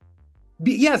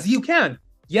 Yes, you can.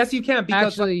 Yes, you can. Because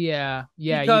Actually, yeah.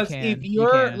 Yeah, because you can. if You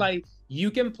you're can. like,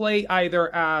 you can play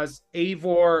either as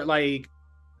Eivor, like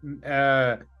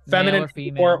feminine or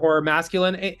female. or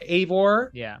masculine Eivor,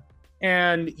 Yeah.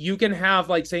 and you can have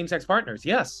like same-sex partners.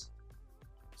 Yes.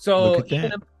 So Look at that.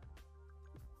 even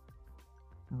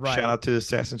Right. Shout out to the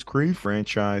Assassin's Creed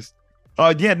franchise.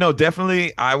 Yeah, no,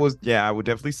 definitely. I would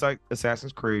definitely cite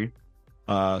Assassin's Creed.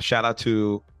 Shout out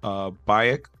to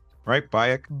Bayek, right?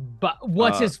 Bayek. But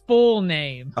what's his full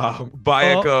name?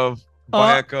 Bayek of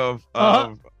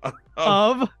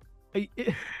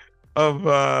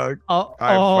I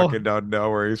fucking don't know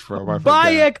where he's from. I forgot.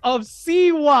 Bayek of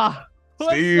Siwa. Put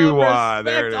some Siwa,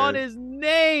 there respect it on is. his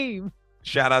name.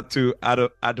 Shout out to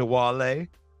Adewale.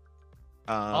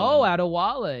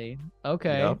 Adewale.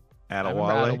 Okay. Yep, I remember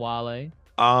Adewale.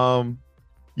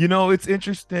 Adewale. It's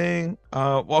interesting.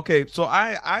 Okay, so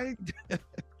I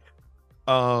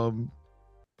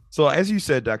so as you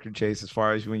said, Dr. Chase, as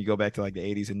far as when you go back to like the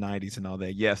 80s and 90s and all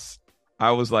that, yes,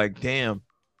 I was like, damn,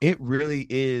 it really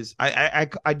is. I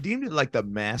deemed it like the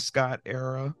mascot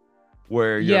era,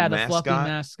 where your the mascot, fluffy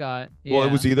mascot. Yeah. well,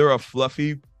 it was either a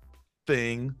fluffy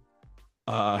thing.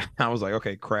 I was like,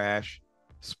 okay, Crash,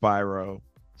 Spyro,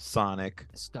 Sonic,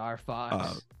 Star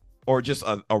Fox. or just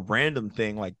a random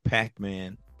thing like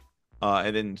Pac-Man.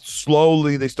 And then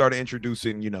slowly they started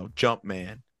introducing,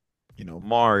 Jumpman,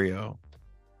 Mario.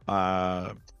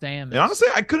 Samus. And honestly,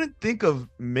 I couldn't think of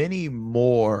many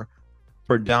more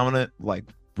predominant, like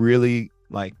really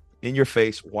like in your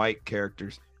face white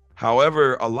characters.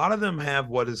 However, a lot of them have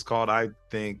what is called, I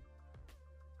think,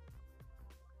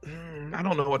 I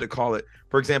don't know what to call it.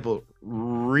 For example,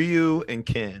 Ryu and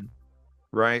Ken,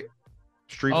 right?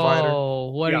 Street Fighter.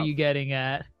 Oh, what Yeah. are you getting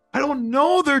at? I don't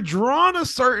know. They're drawn a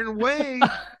certain way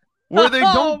where they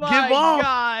don't oh give my off.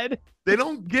 God. They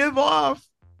don't give off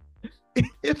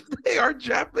if they are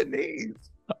Japanese.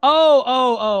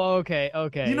 Oh, okay.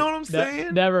 You know what I'm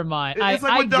saying? Never mind. It's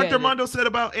like I what get Dr. it. Mondo said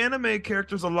about anime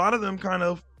characters. A lot of them kind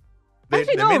of.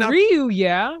 Actually, they may no, not- Ryu,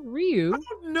 yeah. Ryu. I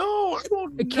don't know.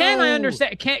 Ken, I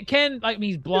understand. Ken, like,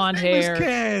 he's blonde His name is hair.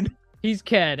 Ken. He's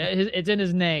Ken. It's in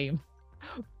his name.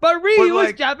 But Ryu is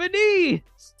like- Japanese.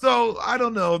 So I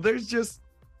don't know. There is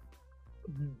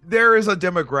a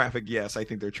demographic. Yes, I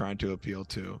think they're trying to appeal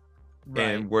to,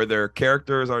 and where their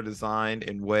characters are designed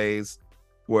in ways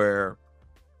where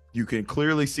you can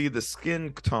clearly see the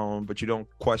skin tone, but you don't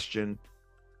question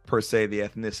per se the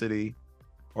ethnicity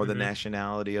or the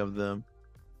nationality of them.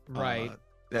 Right.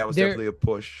 That was definitely a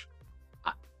push.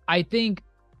 I think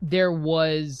there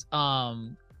was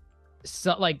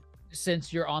so like,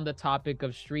 since you're on the topic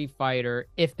of Street Fighter,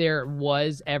 if there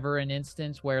was ever an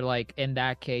instance where, like, in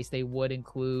that case they would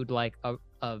include like a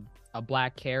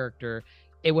black character,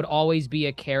 it would always be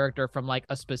a character from like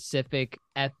a specific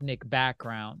ethnic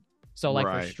background. So like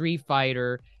for Street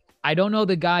Fighter, I don't know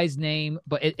the guy's name,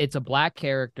 but it's a black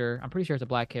character. I'm pretty sure it's a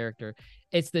black character.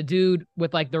 It's the dude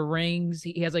with like the rings.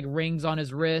 He has like rings on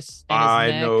his wrists. And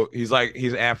his neck. Know.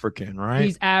 He's African, right?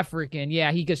 He's African.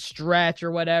 Yeah, he could stretch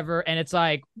or whatever. And it's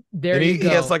like, there and you go.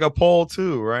 He has like a pole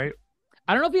too, right?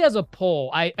 I don't know if he has a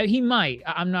pole. He might.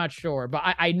 I'm not sure. But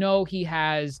I know he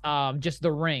has just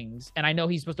the rings. And I know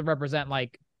he's supposed to represent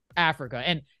like Africa.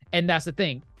 And that's the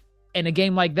thing. In a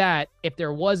game like that, if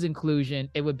there was inclusion,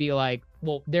 it would be like,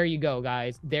 well, there you go,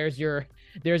 guys. There's your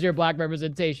black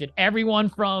representation. Everyone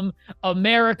from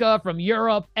America, from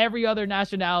Europe, every other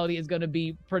nationality is going to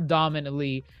be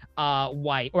predominantly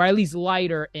white, or at least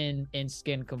lighter in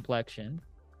skin complexion.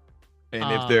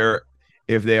 And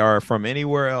if they are from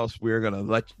anywhere else, we're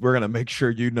gonna make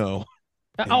sure you know.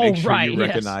 Make sure you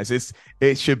recognize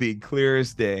it should be clear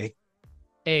as day.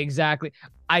 Exactly.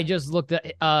 I just looked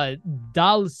at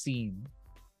Dhalsim.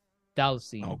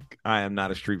 Oh, I am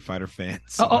not a Street Fighter fan,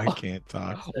 so I can't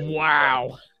talk.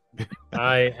 Wow.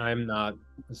 I'm not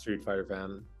a Street Fighter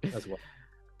fan as well.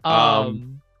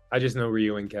 I just know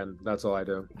Ryu and Ken. That's all I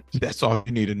do. That's all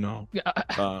you need to know.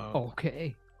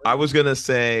 Okay. I was gonna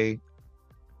say,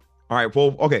 all right.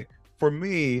 Well, okay. For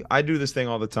me, I do this thing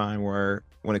all the time where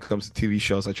when it comes to TV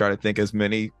shows, I try to think as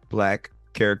many black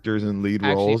characters in lead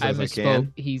roles as I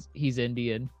can. He's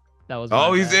Indian. That was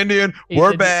he's Indian.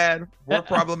 We're bad. We're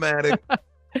problematic.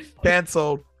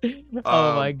 Canceled.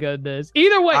 Oh my goodness.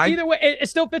 Either way, it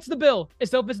still fits the bill.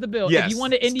 Yes, if you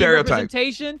want an Indian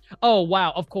representation, oh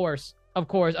wow, of course.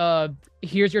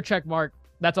 Here's your check mark.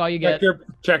 That's all you get.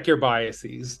 Check your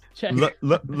biases.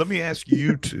 Let me ask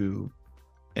you two,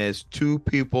 as two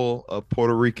people of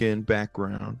Puerto Rican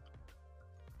background,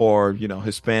 or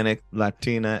Hispanic,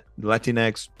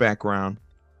 Latinx background,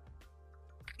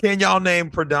 can y'all name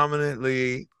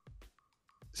predominantly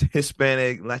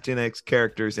Hispanic, Latinx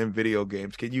characters in video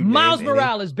games? Can you Miles name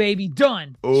Morales, baby,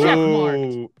 done.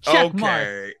 Ooh, Check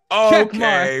mark.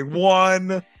 Okay.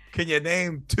 One. Can you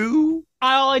name two?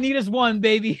 All I need is one,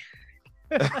 baby.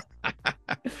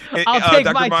 I'll take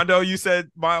Dr. Mondo, you said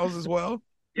Miles as well?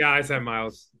 Yeah, I said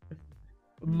Miles.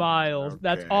 Miles. Okay.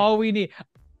 That's all we need.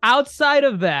 Outside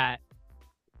of that,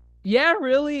 yeah,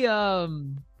 really.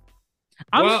 I'm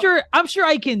sure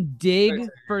I can dig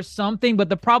for something, but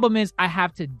the problem is I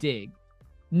have to dig.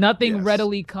 Nothing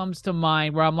readily comes to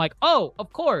mind where I'm like, oh,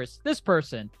 of course, this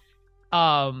person.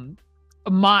 Beyond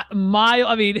the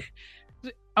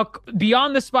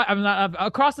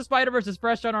Across the Spider-Verse is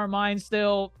fresh on our minds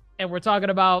still, and we're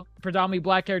talking about predominantly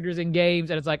black characters in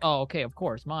games, and it's like, oh, okay, of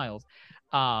course, Miles,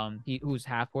 who's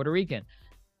half Puerto Rican.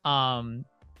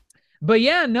 But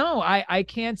yeah, no, I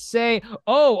can't say,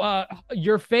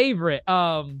 your favorite,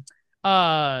 Dom.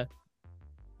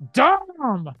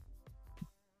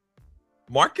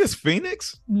 Marcus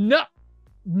Phoenix? No,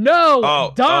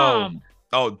 Dom.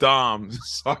 Dom.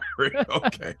 Sorry.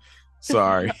 Okay.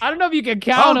 Sorry. I don't know if you can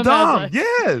count him. Dom.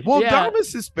 Dom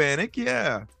is Hispanic.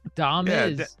 Yeah. Dom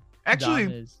is.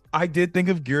 Actually, I did think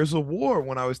of Gears of War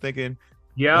when I was thinking,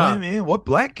 what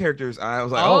black characters? I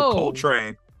was like,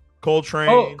 Coltrane.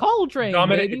 Coltrane.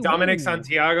 Dominic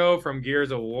Santiago from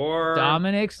Gears of War.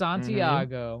 Dominic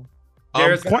Santiago.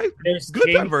 There's good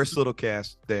King, diverse little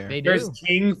cast there. There's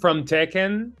King from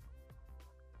Tekken.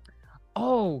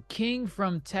 Oh, King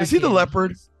from Tekken. Is he the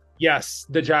leopard? Yes,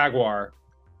 the Jaguar.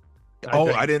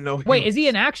 I didn't know. Wait, is he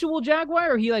an actual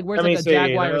Jaguar, or he like wears like a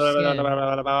Jaguar skin?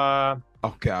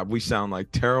 Oh God, we sound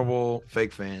like terrible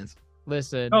fake fans.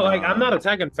 Listen. No, I'm not a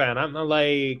Tekken fan. I'm not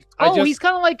like. He's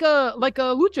kind of like a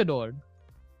luchador.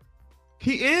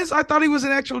 He is. I thought he was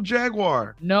an actual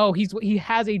Jaguar. No, he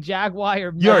has a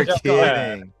Jaguar. You're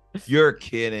kidding. You're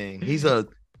kidding. He's a.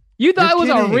 You thought it was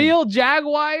a real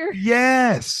Jaguar?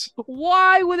 Yes.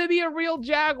 Why would it be a real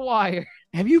Jaguar?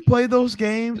 Have you played those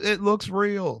games? It looks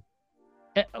real.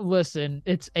 Listen,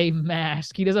 it's a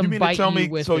mask. He doesn't bite you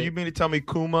with it. So you mean to tell me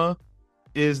Kuma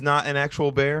is not an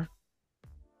actual bear?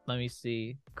 Let me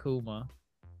see. Kuma.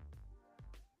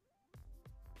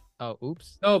 Oh,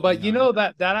 oops. No, but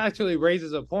that actually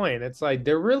raises a point. It's like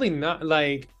they're really not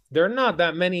like there are not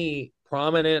that many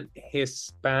prominent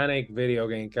Hispanic video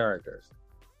game characters.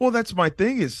 Well, that's my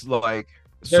thing. Is like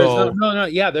So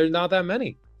there's not that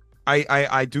many.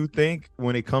 I do think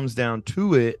when it comes down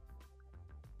to it,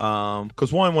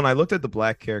 because when I looked at the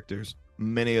black characters,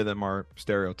 many of them are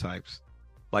stereotypes.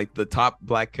 Like the top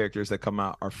black characters that come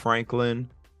out are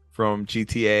Franklin from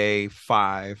GTA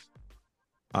 5,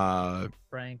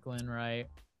 Franklin, right?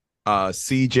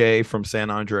 CJ from San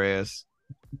Andreas.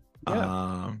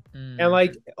 And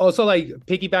like also like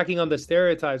piggybacking on the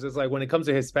stereotypes, is like when it comes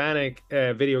to Hispanic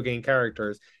video game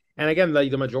characters, and again,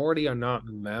 like the majority are not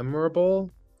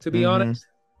memorable, to be honest.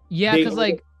 Yeah, because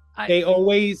like they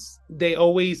always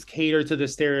cater to the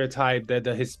stereotype that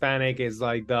the Hispanic is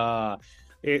like the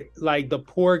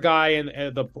poor guy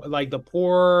and the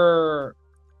poor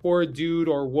dude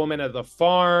or woman at the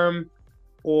farm,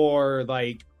 or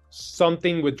like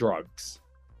something with drugs.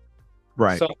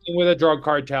 Right. Something with a drug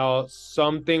cartel,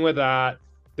 something with that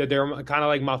they're kind of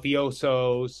like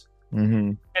mafiosos.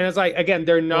 And it's like, again,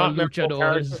 they're not memorable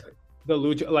characters.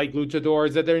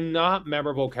 Luchadors, that they're not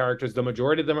memorable characters. The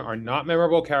majority of them are not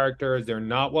memorable characters. They're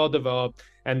not well developed,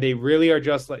 and they really are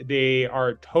just like, they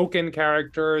are token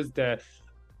characters that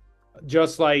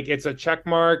just like it's a check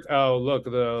mark. Oh, look,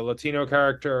 the Latino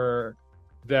character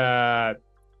that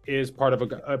is part of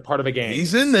a game.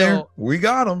 He's in there. So, we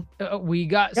got him.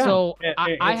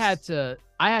 I had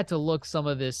to look some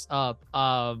of this up.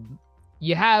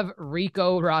 You have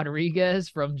Rico Rodriguez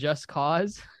from Just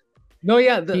Cause. No,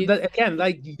 yeah. Again,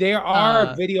 like there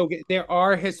are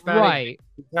Hispanic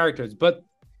characters, but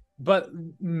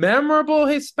memorable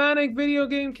Hispanic video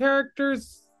game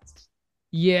characters.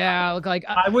 Yeah, like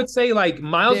I would say like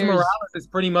Miles Morales is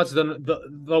pretty much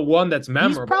the one that's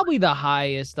memorable. He's probably the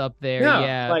highest up there.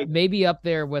 Yeah, like, maybe up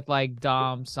there with like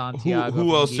Dom Santiago.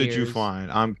 Who else did you find?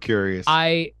 I'm curious.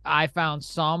 I found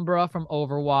Sombra from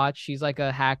Overwatch. She's like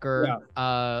a hacker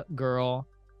girl.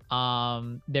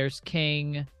 There's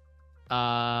King,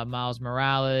 Miles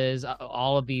Morales.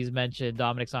 All of these mentioned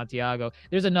Dominic Santiago.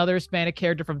 There's another Hispanic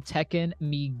character from Tekken,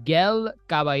 Miguel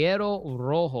Caballero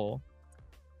Rojo.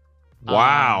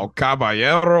 Wow,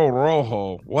 Caballero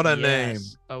Rojo. What a name.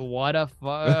 What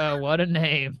a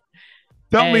name.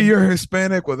 Tell me you're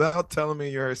Hispanic without telling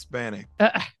me you're Hispanic.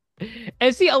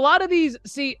 And see, a lot of these,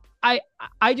 I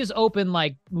just opened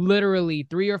like literally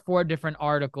 3 or 4 different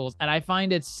articles, and I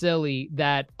find it silly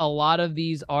that a lot of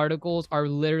these articles are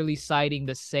literally citing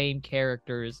the same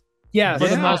characters. Yeah, for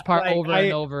the most part, over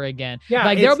and over again. Yeah,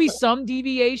 like there'll be some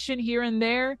deviation here and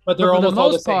there, but they're for the most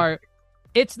all the part,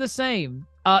 it's the same.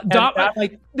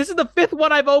 This is the 5th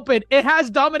one I've opened. It has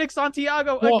Dominic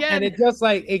Santiago again, and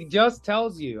it just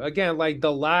tells you again, like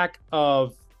the lack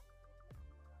of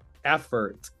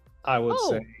effort. I would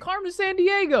say Carmen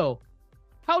Sandiego.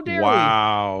 How dare we?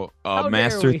 Wow,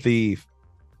 Master Thief,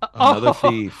 another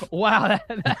thief. Wow,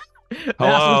 that's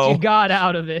what you got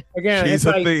out of it. Again, she's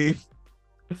a thief.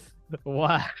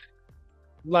 Wow.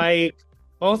 Like.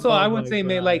 Also, I would say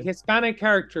like Hispanic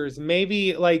characters,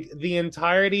 maybe like the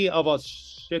entirety of a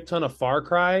shit ton of Far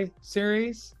Cry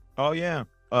series. Oh yeah,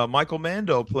 Michael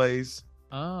Mando plays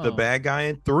the bad guy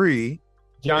in 3.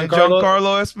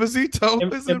 Giancarlo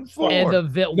Esposito is in 4. And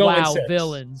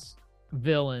villains.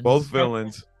 Both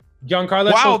villains.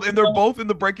 Giancarlo. Wow, and they're both in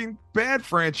the Breaking Bad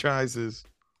franchises.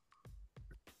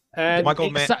 And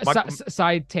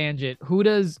side tangent. Who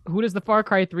does the Far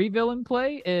Cry 3 villain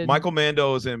play? Michael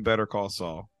Mando is in Better Call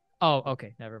Saul. Oh,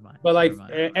 okay, never mind. But like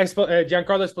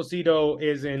Giancarlo Esposito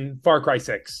is in Far Cry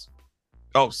 6.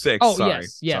 Oh, 6. Oh, sorry.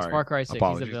 Yes, sorry. Far Cry 6.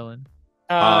 Apologies. He's a villain.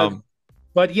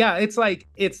 But yeah, it's like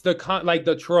it's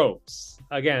the tropes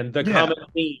again, the common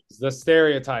themes, the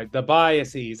stereotype, the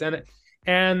biases, and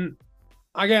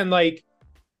again, like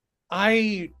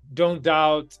I don't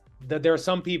doubt that there are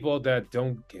some people that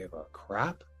don't give a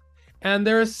crap, and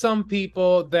there are some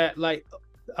people that like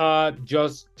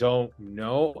just don't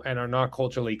know and are not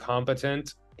culturally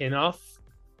competent enough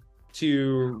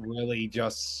to really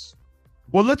just.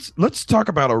 Well, let's talk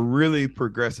about a really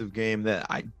progressive game that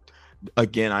I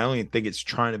don't even think it's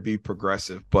trying to be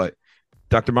progressive, but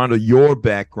Dr. Mondo, your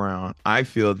background, I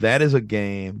feel that is a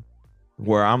game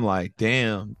where I'm like,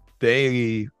 damn,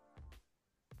 they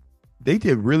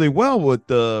did really well with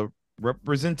the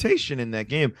representation in that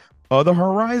game. The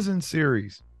Horizon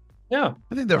series. Yeah.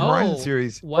 I think the Horizon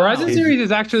series. Wow. Horizon series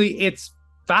is actually, it's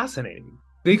fascinating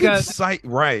because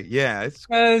right. Yeah. It's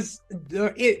because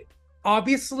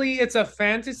obviously it's a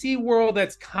fantasy world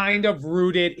that's kind of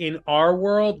rooted in our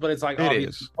world, but it's like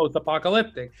obviously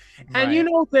post-apocalyptic. Right.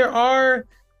 And there are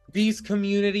these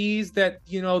communities that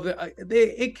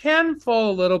it can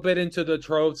fall a little bit into the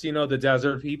tropes. The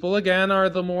desert people again are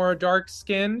the more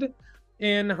dark-skinned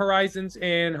in Horizon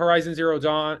Zero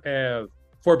Dawn,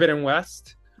 Forbidden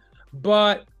West.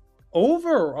 But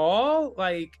overall,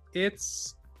 like,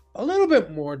 it's a little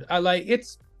bit more.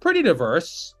 It's pretty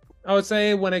diverse, I would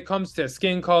say, when it comes to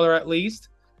skin color, at least.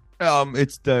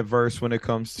 It's diverse when it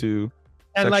comes to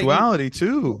And sexuality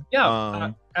too.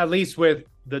 Yeah, at least with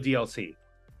the DLC.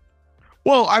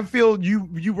 Well, I feel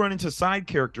you run into side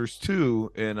characters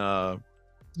too in the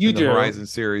Horizon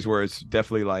series, where it's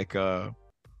definitely like oh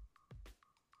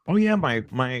yeah, my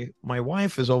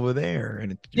wife is over there,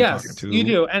 and you're talking to you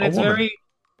do, and it's woman.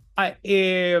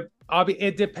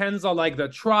 it depends on like the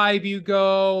tribe you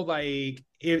go, like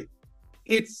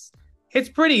it's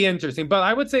pretty interesting, but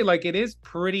I would say like it is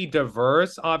pretty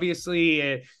diverse.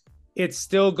 Obviously, it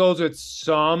still goes with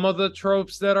some of the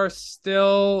tropes that are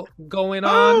still going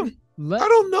on. I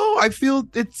don't know. I feel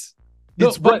it's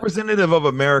representative of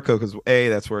America because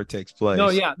that's where it takes place.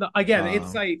 Again,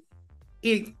 it's like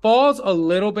it falls a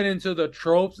little bit into the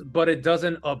tropes, but it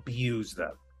doesn't abuse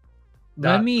them.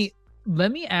 Let me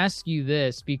ask you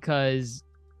this, because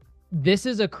this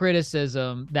is a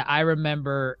criticism that I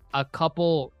remember a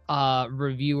couple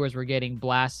reviewers were getting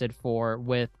blasted for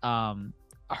with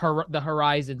the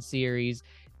Horizon series,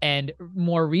 and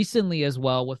more recently as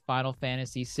well with Final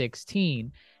Fantasy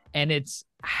 16. And it's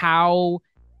how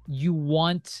you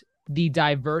want the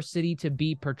diversity to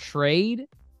be portrayed,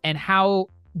 and how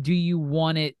do you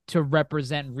want it to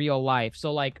represent real life.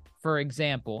 So like, for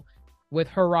example, with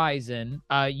Horizon,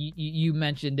 you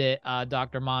mentioned it,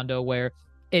 Dr. Mondo, where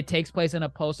it takes place in a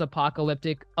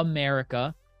post-apocalyptic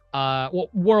America,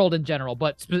 world in general,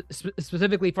 but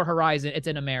specifically for Horizon, it's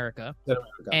in America.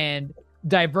 And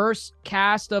diverse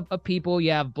cast of people. You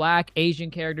have Black,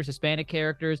 Asian characters, Hispanic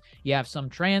characters. You have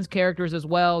some trans characters as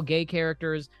well, gay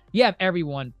characters. You have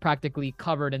everyone practically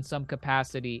covered in some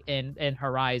capacity in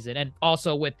Horizon, and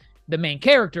also with the main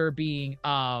character being,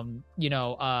 part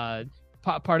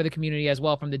of the community as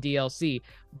well from the DLC.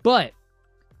 But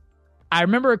I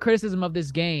remember a criticism of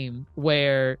this game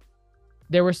where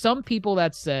there were some people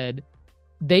that said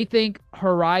they think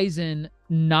Horizon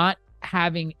not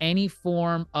having any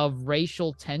form of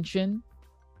racial tension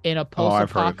in a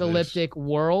post-apocalyptic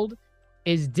world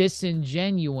is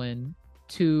disingenuous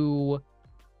to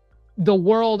the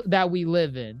world that we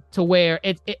live in, to where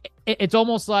it's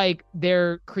almost like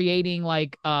they're creating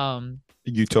like a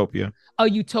utopia,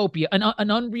 an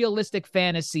unrealistic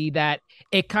fantasy that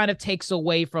it kind of takes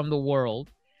away from the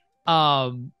world.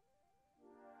 And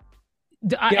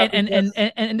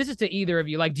this is to either of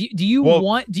you. Like, do you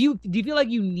feel like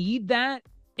you need that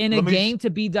in a game to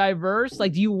be diverse?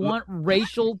 Like, do you want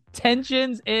racial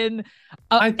tensions in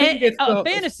a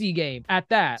fantasy game at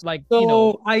that? Like,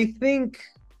 I think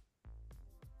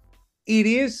it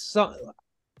is.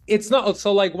 It's not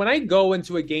so. Like, when I go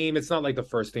into a game, it's not like the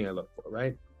first thing I look for,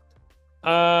 right?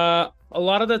 A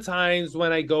lot of the times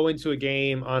when I go into a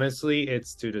game, honestly,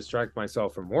 it's to distract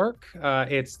myself from work.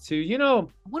 It's to, I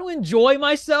want to enjoy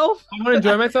myself.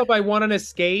 I want an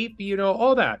escape,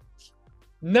 all that.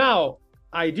 Now,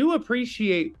 I do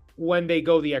appreciate when they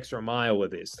go the extra mile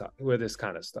with this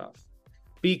kind of stuff,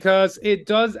 because it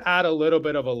does add a little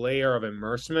bit of a layer of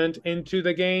immersement into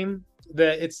the game.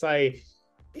 That it's like,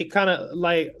 it kind of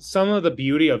like, some of the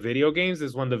beauty of video games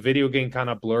is when the video game kind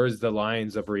of blurs the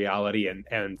lines of reality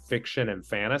and fiction and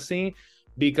fantasy,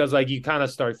 because like you kind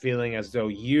of start feeling as though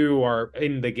you are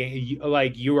in the game,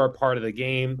 like you are part of the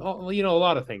game. A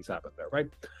lot of things happen there, right?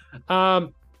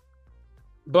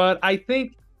 But I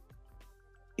think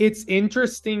it's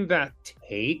interesting that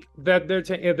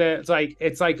it's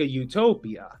like a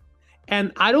utopia,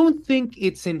 and I don't think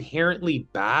it's inherently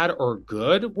bad or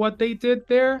good what they did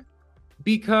there.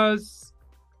 Because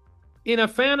in a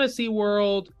fantasy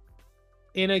world,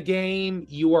 in a game,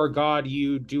 you are God,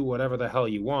 you do whatever the hell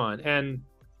you want. And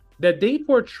that they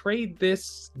portrayed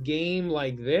this game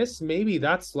like this, maybe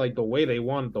that's like the way they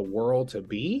want the world to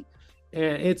be.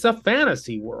 And it's a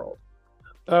fantasy world.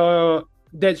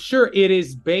 That sure, it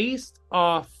is based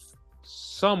off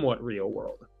somewhat real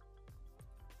world.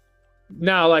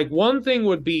 Now, like, one thing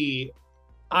would be,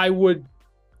 I would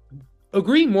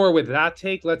agree more with that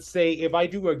take. Let's say if I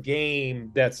do a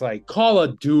game that's like Call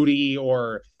of Duty,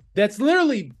 or that's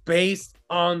literally based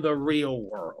on the real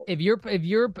world. If you're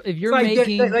you're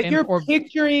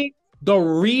picturing the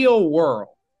real world,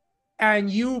 and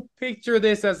you picture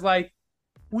this as like,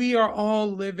 we are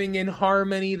all living in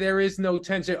harmony, there is no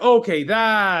tension. Okay,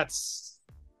 that's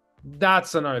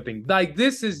another thing. Like,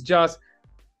 this is just,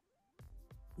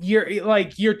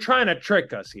 you're trying to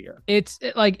trick us here. It's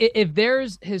like, if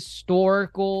there's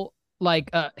historical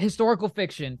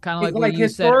fiction, kind of like what you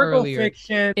said earlier.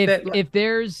 Fiction if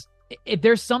there's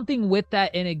something with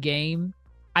that in a game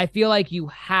I feel like you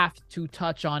have to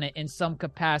touch on it in some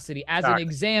capacity. As an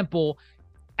example,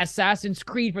 Assassin's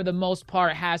Creed, for the most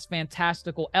part, has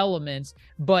fantastical elements,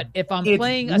 but if I'm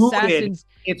playing Assassin's,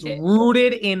 it's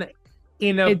rooted in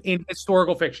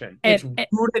historical fiction. It's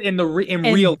rooted in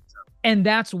real. And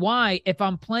that's why if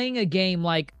I'm playing a game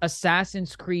like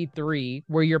Assassin's Creed 3,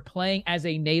 where you're playing as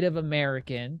a Native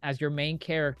American, as your main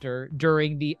character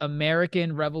during the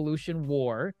American Revolution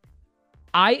War,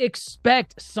 I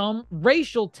expect some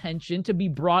racial tension to be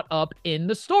brought up in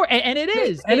the story. And it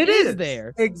is. And it is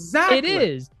there. Exactly. It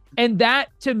is. And that,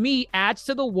 to me, adds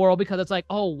to the world because it's like,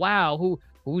 oh, wow,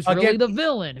 who's really the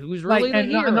villain? Who's really the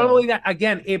hero? Not only that,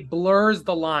 again, it blurs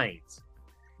the lines.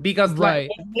 Because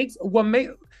what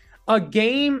makes a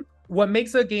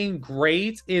game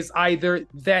great is either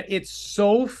that it's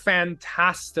so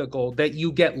fantastical that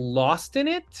you get lost in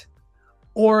it,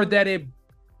 or that it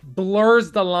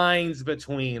blurs the lines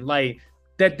between, like,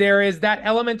 that there is that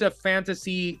element of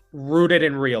fantasy rooted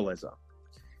in realism.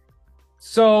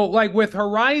 So, like, with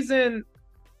Horizon,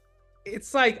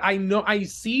 it's like, I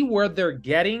see where they're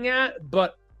getting at,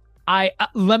 but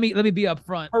let me be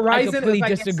upfront. Horizon, I completely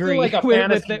like, disagree with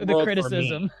the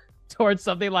criticism towards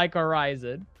something like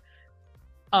Horizon.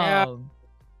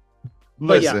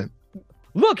 Listen,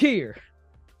 look here.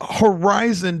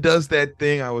 Horizon does that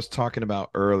thing I was talking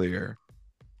about earlier.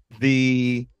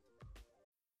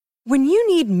 When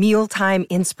you need mealtime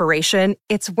inspiration,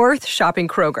 it's worth shopping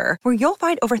Kroger, where you'll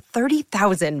find over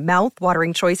 30,000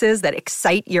 mouth-watering choices that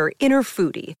excite your inner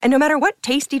foodie. And no matter what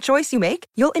tasty choice you make,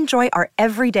 you'll enjoy our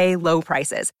everyday low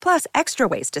prices, plus extra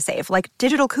ways to save, like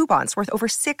digital coupons worth over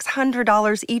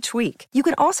 $600 each week. You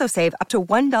can also save up to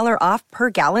 $1 off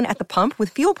per gallon at the pump with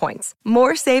fuel points.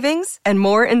 More savings and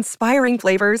more inspiring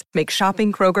flavors make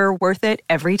shopping Kroger worth it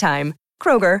every time.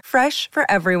 Kroger, fresh for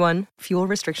everyone. Fuel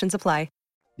restrictions apply.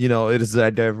 You know, it is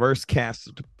a diverse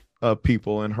cast of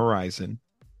people in Horizon.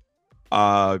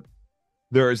 There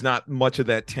is not much of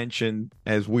that tension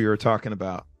as we were talking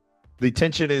about. The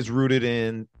tension is rooted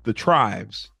in the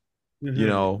tribes. Mm-hmm. You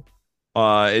know,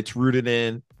 it's rooted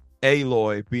in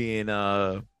Aloy being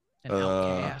an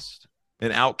outcast.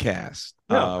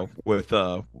 With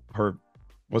her,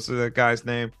 what's the guy's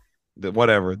name? The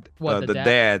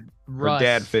dad, her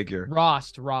dad figure.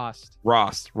 Rost.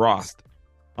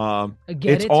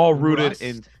 It's all rooted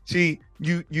in, see,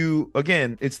 you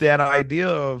again, it's that idea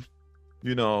of,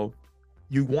 you know,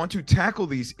 you want to tackle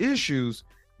these issues,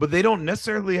 but they don't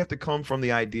necessarily have to come from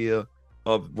the idea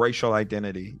of racial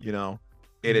identity. You know,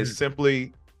 it is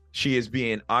simply, she is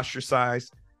being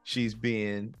ostracized, she's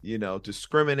being, you know,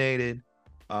 discriminated,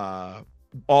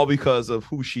 all because of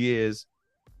who she is,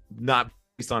 not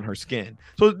based on her skin.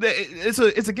 So it's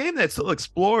a game that still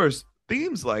explores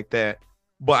themes like that.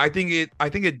 But I think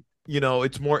it, you know,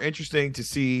 it's more interesting to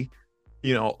see,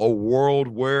 you know, a world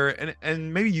where,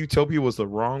 and maybe utopia was the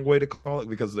wrong way to call it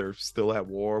because they're still at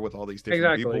war with all these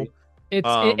different people.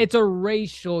 It's a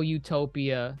racial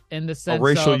utopia in the sense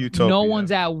of no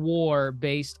one's at war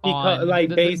based on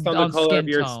the color of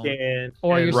your skin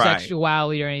or your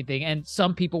sexuality or anything. And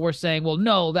some people were saying, well,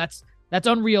 no, that's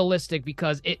unrealistic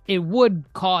because it would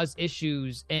cause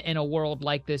issues in a world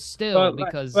like this still.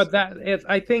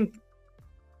 I think.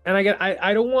 And again,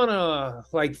 I don't want to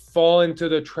like fall into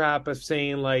the trap of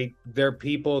saying like there are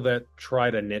people that try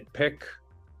to nitpick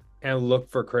and look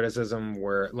for criticism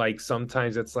where like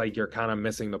sometimes it's like you're kind of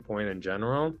missing the point in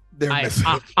general.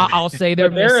 I'll say they're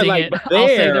missing it. I'll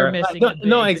say they're missing it.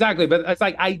 No, exactly. But it's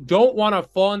like I don't want to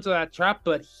fall into that trap.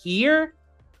 But here,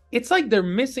 it's like they're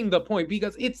missing the point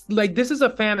because it's like this is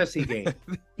a fantasy game.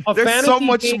 There's so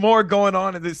much more going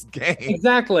on in this game.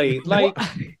 Exactly. Like,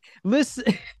 listen,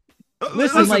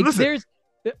 there's.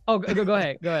 Oh, go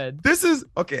ahead. This is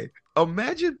okay.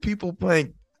 Imagine people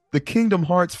playing the Kingdom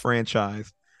Hearts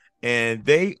franchise, and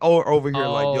they are over here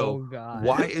God.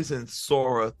 Why isn't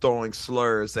Sora throwing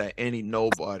slurs at any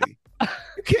nobody?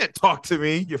 You can't talk to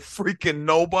me, you freaking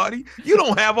nobody. You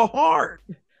don't have a heart.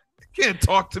 You can't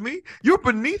talk to me. You're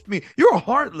beneath me. You're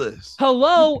heartless.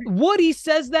 Hello, Woody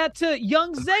says that to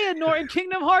young Xehanort in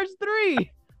Kingdom Hearts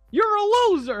 3. You're a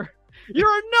loser.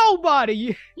 You're a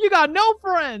nobody. You got no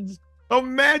friends.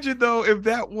 Imagine, though, if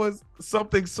that was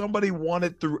something somebody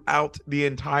wanted throughout the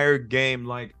entire game.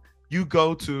 Like, you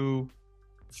go to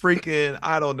freaking,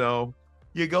 I don't know,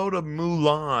 you go to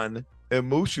Mulan,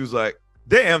 and Mushu's like,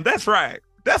 damn, that's right.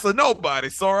 That's a nobody,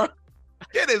 Sora.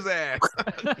 Get his ass.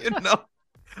 You know?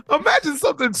 Imagine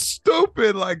something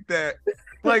stupid like that.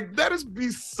 Like, that is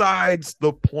besides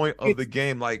the point of the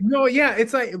game. Like, no, yeah,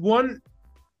 it's like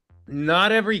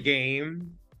not every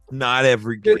game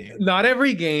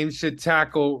should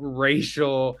tackle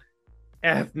racial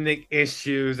ethnic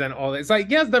issues and all that. It's like,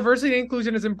 yes, diversity and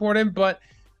inclusion is important, but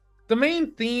the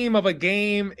main theme of a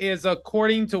game is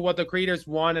according to what the creators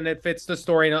want, and it fits the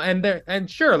story. And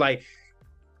sure, like,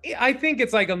 I think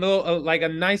it's like a little, like a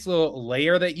nice little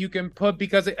layer that you can put,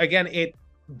 because again, it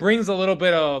brings a little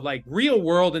bit of like real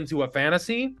world into a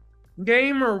fantasy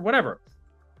game or whatever.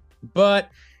 But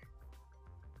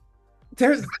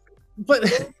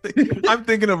I'm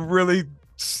thinking of really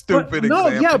stupid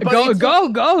examples. Yeah, but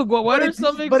go. What are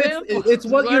some examples? It's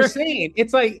what you're saying.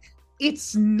 It's like,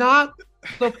 it's not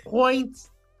the point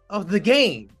of the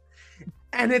game,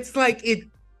 and it's like it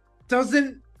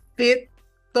doesn't fit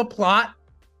the plot.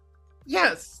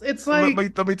 Yes, it's like,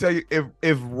 let me tell you,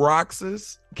 if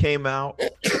Roxas came out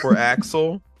for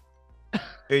Axel,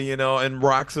 and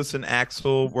Roxas and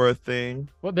Axel were a thing.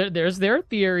 Well, there's their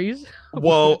theories.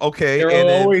 Well, okay, there will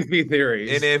always be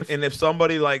theories. And if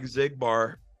somebody like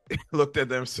Zigbar looked at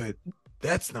them and said,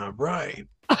 "That's not right,"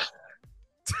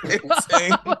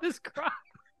 What is crap?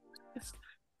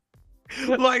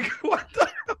 Like, what the,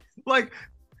 like,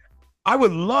 I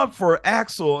would love for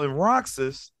Axel and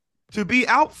Roxas to be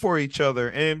out for each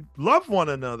other and love one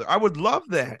another. I would love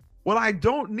that. What I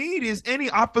don't need is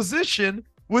any opposition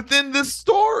within this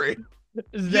story.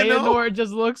 Xehanort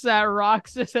just looks at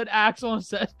Roxas and Axel and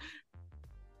says,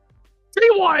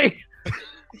 "Why?"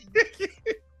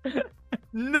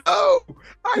 No,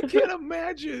 I can't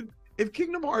imagine if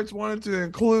Kingdom Hearts wanted to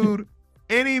include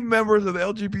any members of the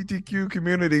LGBTQ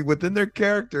community within their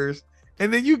characters,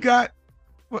 and then you got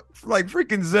like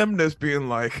freaking Xemnas being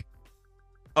like,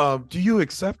 do you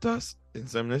accept us? And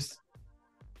Xemnas,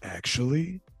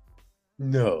 actually,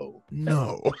 no.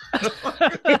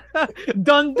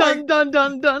 Dun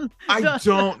dun. I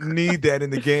don't need that in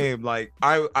the game. Like,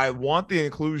 I want the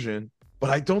inclusion, but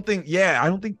I don't think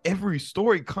every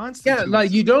story constitutes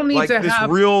like, you don't need like to this have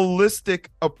realistic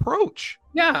approach.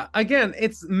 Yeah, again,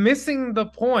 it's missing the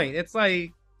point. It's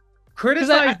like,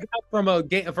 criticize that from a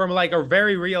game, from like a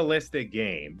very realistic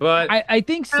game, but I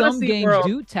think some games World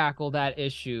do tackle that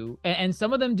issue, and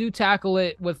some of them do tackle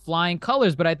it with flying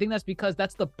colors, but I think that's because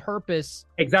that's the purpose,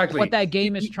 exactly what that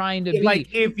game is trying to be. Like,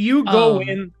 if you go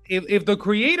in, if the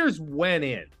creators went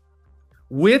in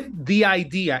with the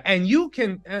idea, and you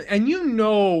can, and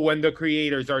when the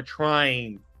creators are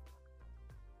trying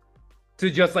to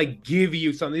just like give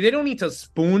you something, they don't need to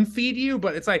spoon feed you,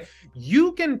 but it's like,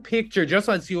 you can picture, just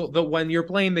as when you're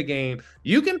playing the game,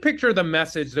 you can picture the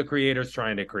message the creator's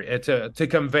trying to create, to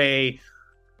convey.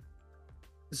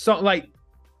 So, like,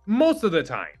 most of the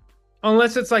time,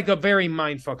 unless it's like a very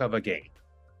mindfuck of a game.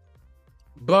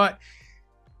 But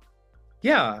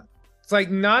yeah, it's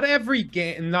like, not every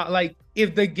game, not like,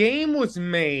 if the game was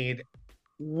made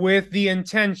with the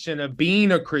intention of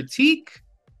being a critique,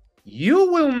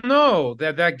 you will know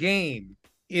that that game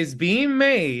is being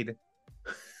made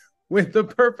with the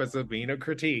purpose of being a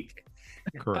critique.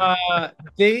 Correct.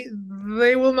 They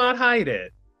will not hide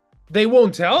it. They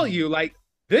won't tell you like,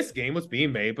 this game was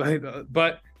being made by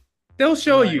but they'll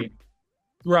show you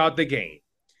throughout the game.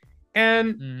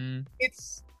 And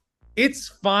it's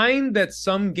fine that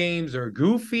some games are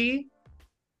goofy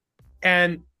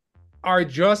and are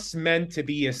just meant to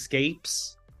be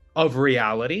escapes of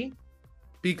reality,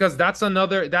 because that's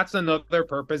another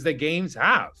purpose that games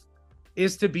have,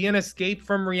 is to be an escape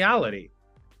from reality,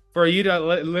 for you to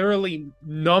literally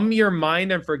numb your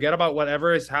mind and forget about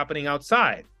whatever is happening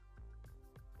outside.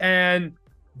 And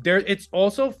it's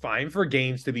also fine for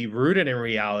games to be rooted in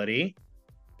reality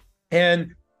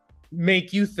and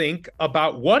make you think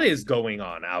about what is going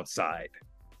on outside.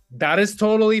 That is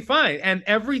totally fine. And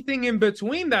everything in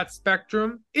between that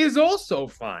spectrum is also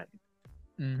fine.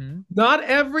 Not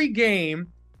every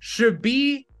game should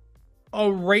be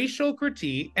a racial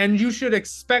critique, and you should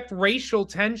expect racial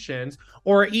tensions,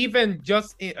 or even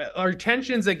just or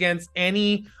tensions against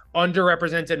any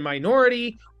underrepresented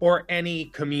minority or any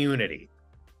community.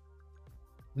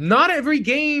 Not every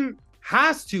game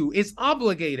is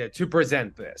obligated to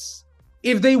present this.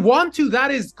 If they want to,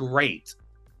 that is great,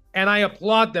 and I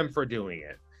applaud them for doing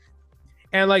it.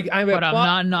 And like, I'm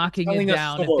not knocking it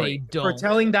down if they don't. For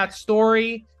telling that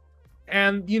story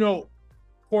and,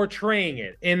 portraying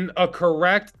it in a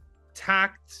correct,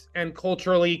 tact, and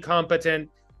culturally competent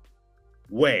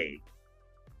way.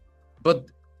 But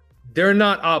they're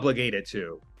not obligated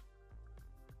to.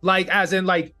 Like, as in,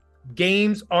 like,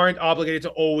 games aren't obligated to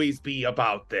always be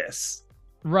about this.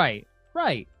 Right.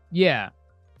 Yeah.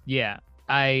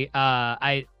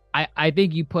 I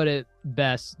think you put it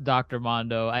best, Dr.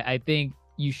 Mondo. I think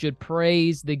you should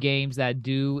praise the games that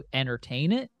do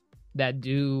entertain it, that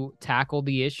do tackle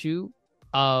the issue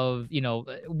of,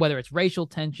 whether it's racial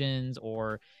tensions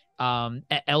or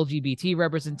LGBT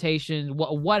representation,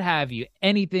 what have you,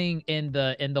 anything in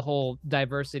the whole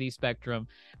diversity spectrum.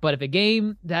 But if a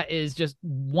game that is just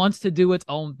wants to do its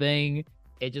own thing,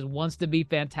 it just wants to be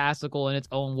fantastical in its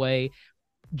own way,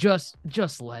 just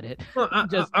let it.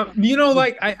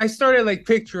 I started like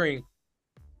picturing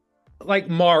like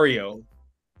Mario,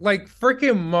 like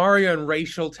freaking Mario and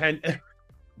racial tension.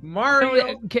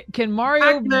 Mario can Mario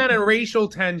Pac-Man and racial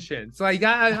tensions. Like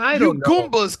I don't know.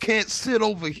 Goombas can't sit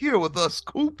over here with us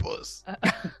Koopas.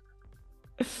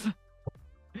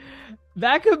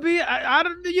 That could be. I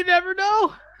don't. You never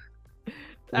know.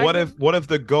 What if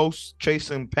the ghost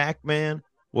chasing Pac-Man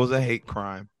was a hate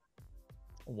crime?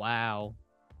 Wow.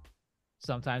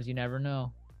 Sometimes you never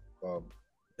know.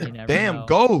 You never Damn know.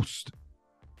 Ghost.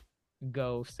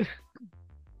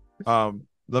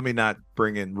 Let me not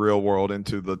bring in real world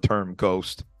into the term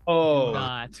ghost. Oh,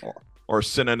 not or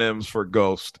synonyms for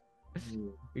ghost.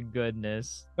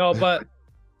 Goodness. No, but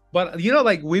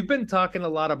like we've been talking a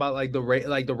lot about like the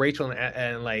racial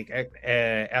and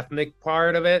ethnic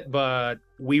part of it, but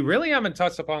we really haven't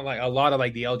touched upon like a lot of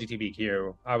like the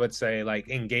LGBTQ. I would say like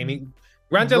in gaming.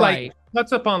 Granted, like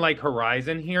touch upon like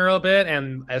Horizon here a bit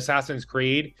and Assassin's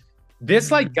Creed. This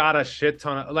like got a shit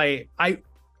ton of like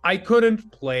I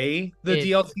couldn't play the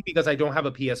DLC because I don't have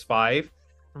a PS5.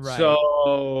 Right.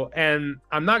 So, and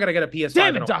I'm not gonna get a PS5.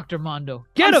 Damn it, Dr. Mondo.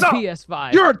 Get a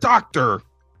PS5. You're a doctor.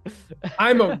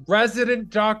 I'm a resident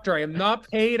doctor. I am not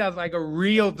paid as like a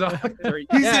real doctor.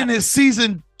 He's in his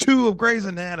season 2 of Grey's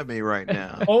Anatomy right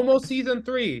now. Almost season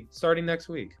 3, starting next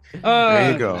week.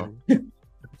 There you go.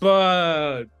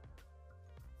 But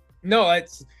no,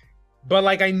 but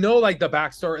like I know like the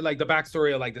backstory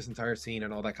of like this entire scene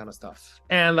and all that kind of stuff,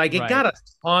 and like it got a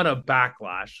ton of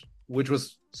backlash, which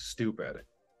was stupid.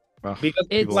 Because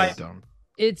it's like dumb.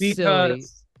 It's silly.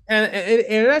 And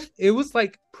it was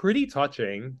like pretty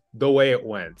touching the way it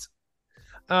went.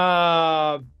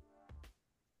 But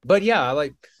yeah,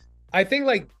 like I think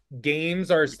like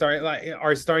games are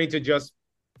starting to just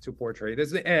to portray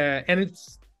this, and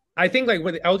it's I think like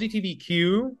with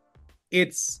LGBTQ,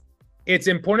 it's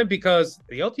important because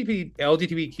the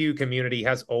LGBTQ community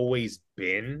has always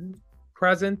been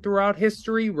present throughout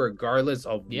history, regardless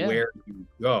of where you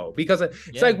go. Because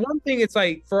it's like one thing, it's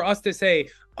like for us to say,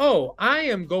 oh, I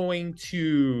am going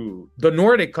to the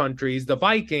Nordic countries, the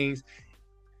Vikings,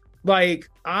 like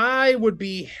I would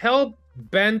be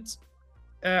hell-bent.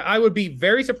 I would be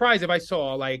very surprised if I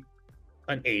saw like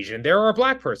an Asian there or a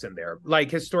black person there, like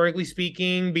historically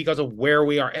speaking, because of where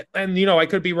we are. And I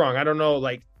could be wrong. I don't know,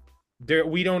 like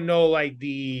we don't know like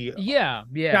the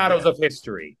shadows of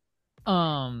history.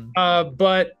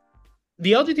 But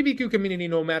the LGBTQ community,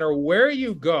 no matter where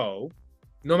you go,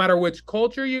 no matter which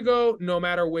culture you go, no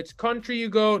matter which country you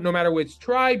go, no matter which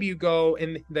tribe you go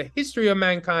in the history of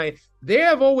mankind, they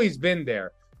have always been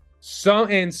there.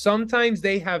 Sometimes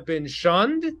they have been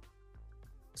shunned.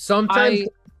 Sometimes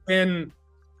been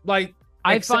like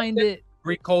I find it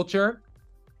Greek culture.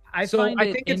 I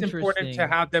think it's important to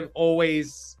have them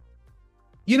always,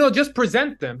 just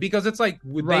present them, because it's like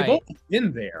they've always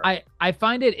been there. I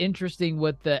find it interesting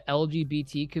with the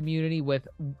LGBT community, with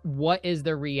what is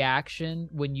the reaction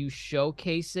when you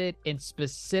showcase it in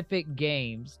specific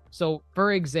games. So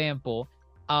for example,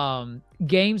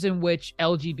 games in which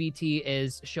LGBT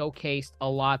is showcased a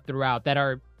lot throughout that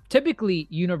are typically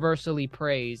universally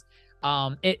praised.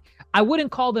 I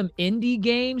wouldn't call them indie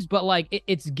games, but like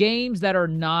it's games that are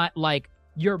not like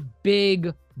your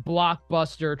big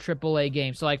blockbuster AAA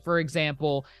games. So like for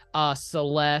example,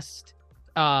 Celeste,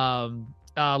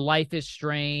 Life is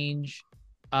Strange.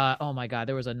 Oh my God,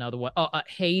 there was another one.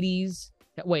 Hades.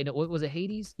 Wait, no, was it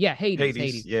Hades? Yeah,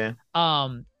 Hades. Yeah.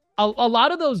 A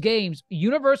lot of those games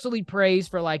universally praised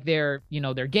for like their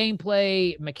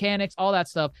gameplay, mechanics, all that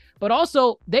stuff. But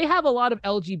also they have a lot of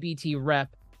LGBT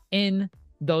rep in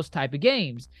those type of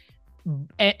games,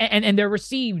 and they're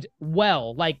received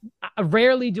well. Like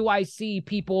rarely do I see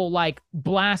people like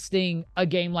blasting a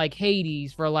game like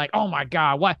Hades for like, oh my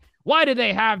God, why did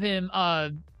they have him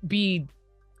be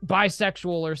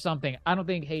bisexual or something? I don't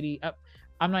think Hades,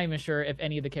 I'm not even sure if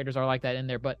any of the characters are like that in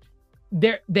there, but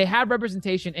they have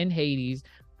representation in Hades.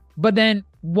 But then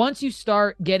once you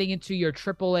start getting into your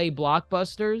AAA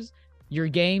blockbusters, your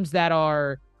games that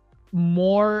are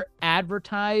more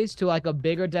advertised to like a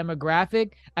bigger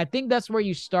demographic, I think that's where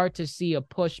you start to see a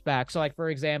pushback. So like for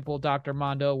example, Dr.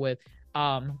 Mondo with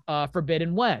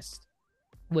Forbidden West,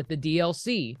 with the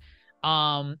DLC,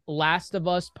 Last of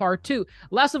Us Part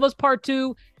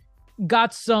 2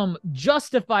 got some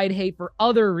justified hate for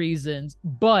other reasons,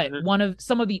 but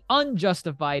some of the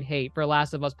unjustified hate for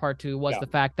Last of Us Part 2 was the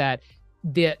fact that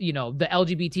the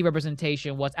LGBT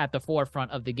representation was at the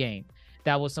forefront of the game.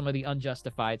 That was some of the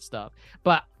unjustified stuff.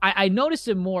 But I noticed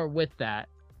it more with that.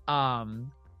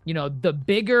 The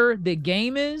bigger the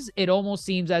game is, it almost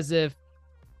seems as if,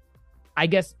 I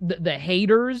guess, the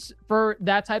haters for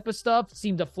that type of stuff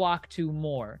seem to flock to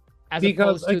more, as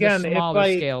opposed to the smaller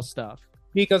scale stuff.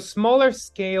 Because smaller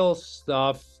scale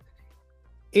stuff,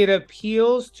 it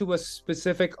appeals to a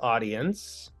specific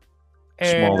audience.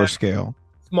 Smaller scale.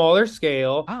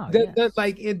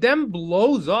 It then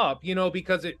blows up,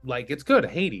 because it's good.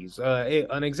 Hades,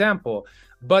 an example,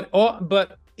 but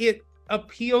it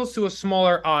appeals to a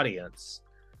smaller audience,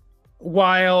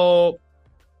 while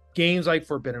games like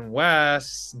Forbidden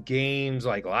West, games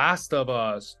like Last of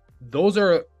Us, those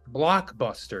are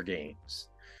blockbuster games.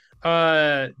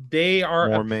 They are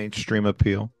more mainstream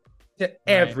appeal to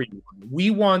everyone. We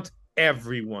want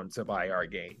everyone to buy our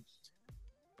game,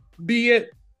 be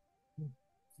it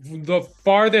the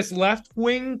farthest left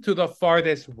wing to the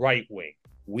farthest right wing.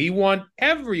 We want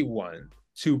everyone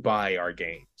to buy our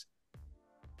games.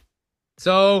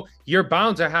 So you're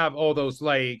bound to have all those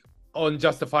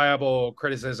unjustifiable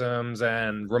criticisms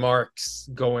and remarks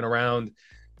going around,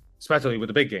 especially with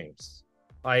the big games.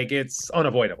 It's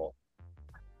unavoidable.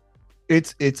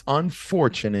 It's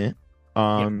unfortunate,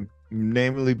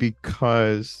 namely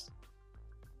because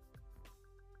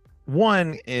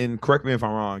one, and correct me if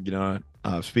I'm wrong,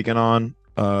 speaking on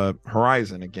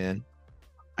Horizon again,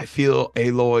 I feel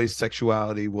Aloy's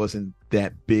sexuality wasn't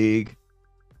that big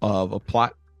of a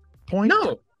plot point.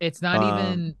 No, it's not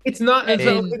even. It's not.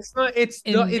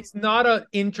 It's not an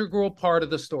integral part of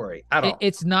the story at all.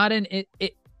 It's not it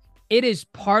is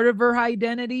part of her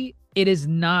identity. It is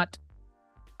not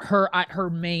her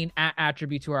main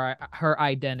attribute to her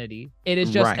identity. It is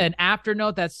just an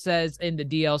afternote that says in the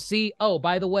DLC, oh,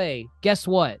 by the way, guess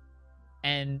what?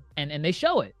 And they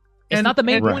show it. It's not the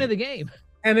main point of the game.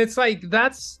 And it's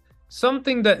that's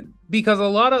something that, because a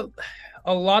lot of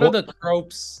the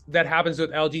tropes that happens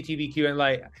with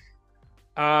LGBTQ,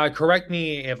 and correct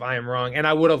me if I am wrong, and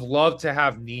I would have loved to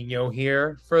have Nino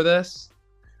here for this.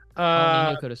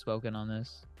 Nino could have spoken on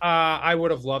this. I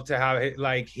would have loved to have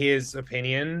his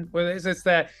opinion with this. It's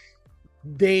that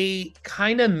they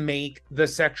kind of make the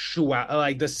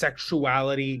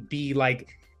sexuality be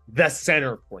the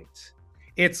center point.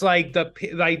 It's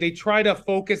they try to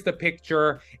focus the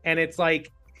picture, and it's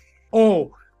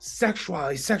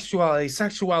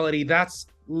sexuality. That's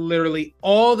literally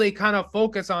all they kind of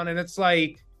focus on, and it's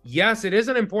yes, it is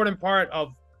an important part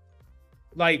of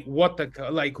what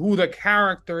who the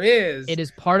character is. It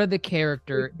is part of the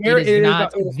character. It is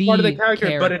not the part of the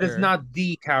character, but it is not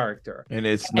the character, and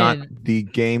it's not the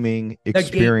gaming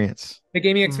experience. The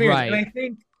gaming experience, right. And I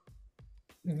think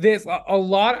this a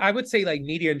lot. I would say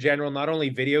media in general, not only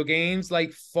video games,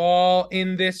 fall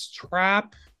in this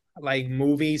trap.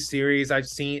 Movies, series, I've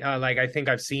seen. I think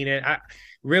I've seen it. I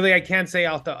can't say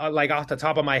off the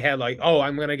top of my head.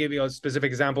 I'm gonna give you a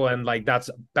specific example, and that's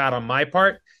bad on my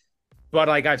part. But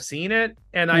I've seen it,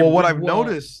 and what I've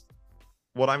noticed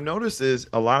is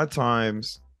a lot of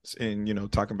times in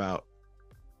talking about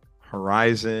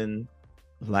Horizon,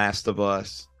 Last of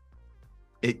Us,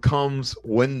 it comes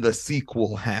when the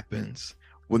sequel happens,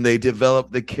 when they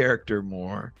develop the character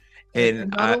more,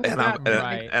 and I'm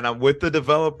with the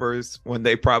developers when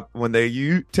they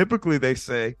typically they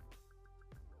say,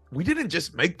 we didn't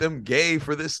just make them gay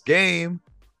for this game,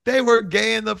 they were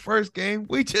gay in the first game,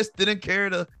 we just didn't care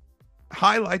to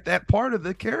highlight that part of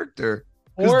the character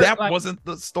because that wasn't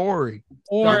the story.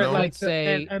 Or I would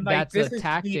say that's a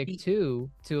tactic too,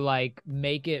 to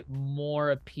make it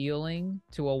more appealing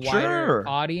to a wider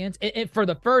audience for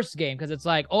the first game, because it's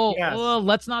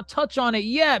let's not touch on it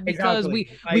yet because we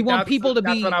want people to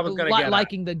be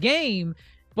liking the game.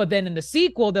 But then in the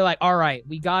sequel, they're all right,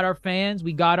 we got our fans,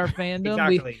 we got our fandom.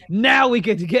 Exactly. Now we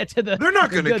get to get to the. They're not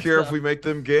going to care if we make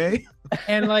them gay.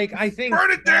 And I think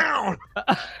burn it down.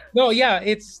 No, yeah,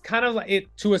 it's kind of it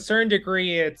to a certain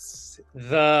degree. It's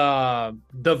the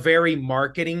very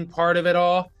marketing part of it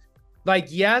all.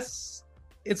 Yes,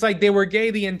 it's they were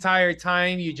gay the entire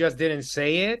time, you just didn't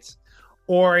say it.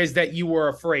 Or is that you were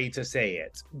afraid to say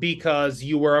it because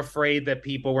you were afraid that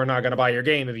people were not going to buy your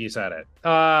game if you said it.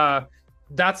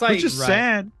 That's which is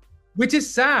sad. Which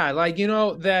is sad.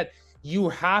 That you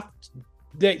have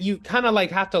that you kind of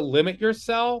have to limit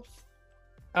yourself.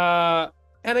 And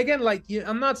again,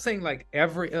 I'm not saying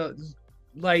every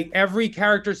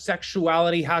character's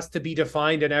sexuality has to be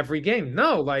defined in every game.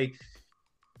 No,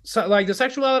 so like the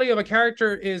sexuality of a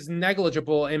character is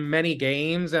negligible in many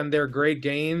games, and they're great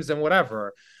games and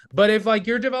whatever. But if like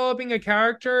you're developing a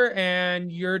character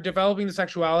and you're developing the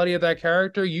sexuality of that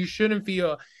character, you shouldn't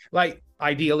feel like,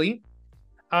 ideally,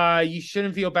 you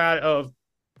shouldn't feel bad of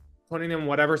putting in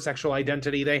whatever sexual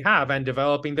identity they have and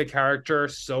developing the character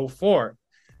so forth.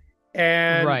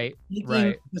 And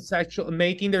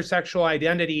making their sexual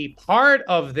identity part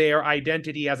of their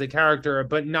identity as a character,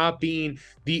 but not being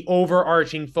the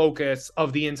overarching focus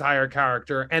of the entire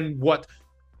character and what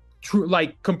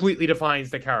completely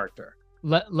defines the character.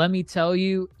 Let me tell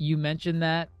you, you mentioned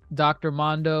that, Dr.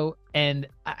 Mondo, and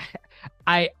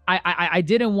I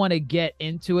didn't want to get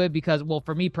into it because, well,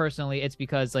 for me personally, it's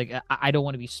because like I don't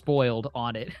want to be spoiled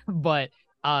on it. But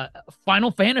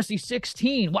Final Fantasy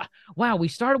 16. Wow, we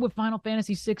started with Final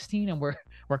Fantasy 16 and we're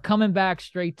coming back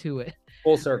straight to it.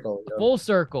 Full circle. Yeah. Full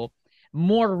circle.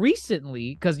 More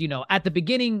recently, because at the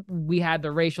beginning we had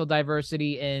the racial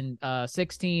diversity in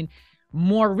 16.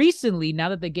 More recently, now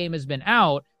that the game has been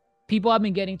out, people have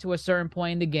been getting to a certain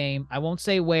point in the game. I won't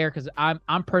say where because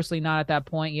I'm personally not at that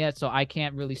point yet, so I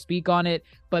can't really speak on it.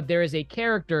 But there is a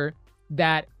character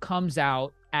that comes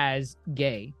out as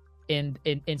gay in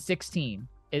 16.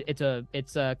 It's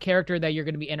a character that you're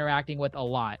going to be interacting with a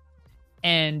lot,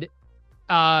 and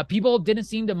people didn't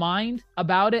seem to mind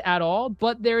about it at all.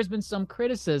 But there's been some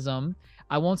criticism.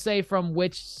 I won't say from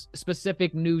which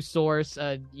specific news source.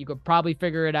 You could probably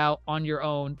figure it out on your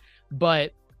own.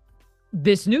 But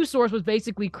this news source was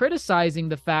basically criticizing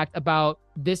the fact about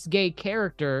this gay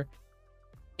character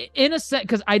in a sense,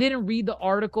 because I didn't read the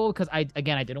article because I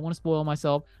didn't want to spoil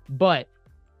myself, but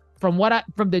from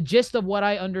the gist of what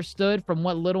I understood, from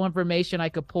what little information I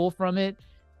could pull from it,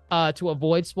 to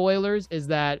avoid spoilers, is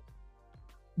that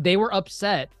they were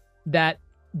upset that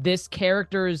this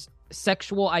character's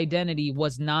sexual identity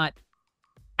was not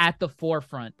at the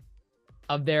forefront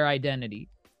of their identity,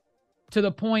 to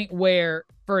the point where,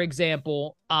 for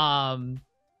example,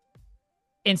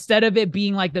 instead of it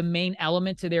being like the main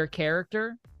element to their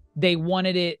character, they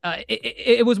wanted it,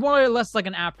 it was more or less like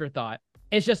an afterthought.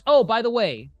 It's just, oh, by the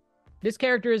way, this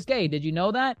character is gay. Did you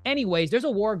know that? Anyways, there's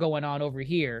a war going on over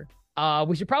here.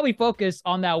 We should probably focus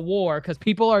on that war because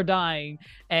people are dying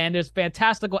and there's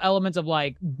fantastical elements of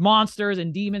like monsters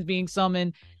and demons being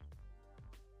summoned.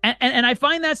 And I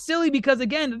find that silly because,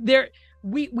 again,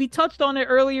 we touched on it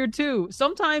earlier too.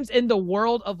 Sometimes in the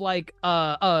world of like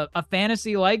a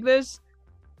fantasy like this,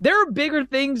 there are bigger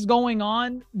things going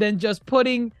on than just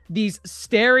putting these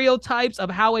stereotypes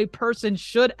of how a person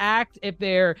should act if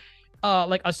they're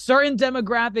like a certain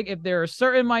demographic, if they're a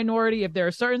certain minority, if they're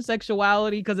a certain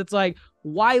sexuality, because it's like,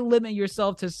 why limit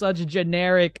yourself to such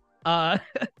generic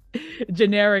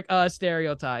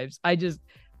stereotypes? I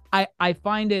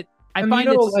find it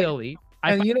silly.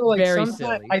 And very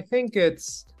silly. I think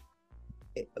it's,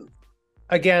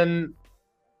 again,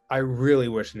 I really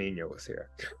wish Nino was here.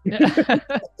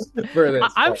 For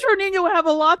this, I'm sure Nino would have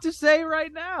a lot to say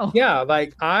right now. Yeah,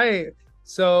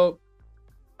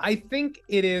 I think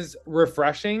it is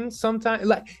refreshing sometimes.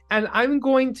 And I'm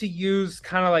going to use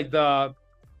kind of like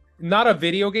not a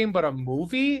video game, but a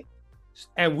movie.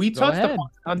 And we touched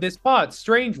on this pod,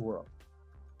 Strange World.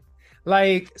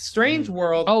 Like Strange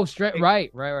World. Oh,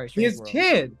 right. His World.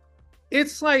 Kid,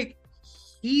 it's like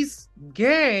he's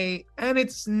gay, and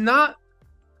it's not,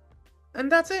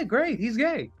 and that's it. Great, he's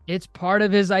gay. It's part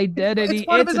of his identity.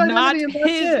 It's not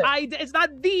It's not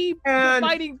the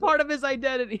defining part of his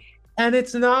identity. And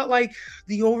it's not like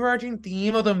the overarching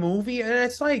theme of the movie. And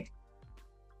it's like,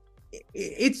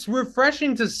 it's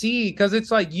refreshing to see because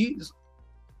it's like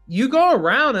you go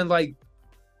around and like,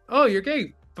 oh, you're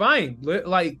gay, fine,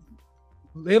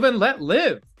 live and let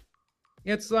live.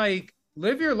 It's like,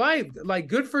 live your life, like,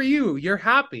 good for you, you're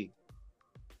happy,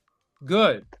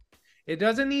 good. It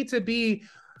doesn't need to be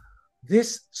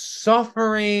this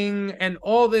suffering and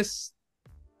all this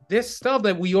stuff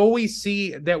that we always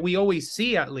see,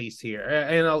 at least here,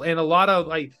 and a lot of,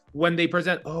 like, when they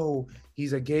present, oh,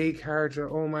 he's a gay character,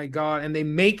 oh my god, and they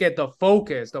make it the full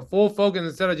focus,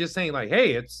 instead of just saying like,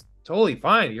 hey, it's totally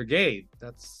fine, you're gay,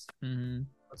 let's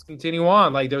continue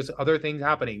on, like, there's other things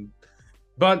happening.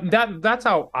 But that's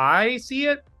how I see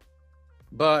it.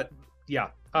 But yeah,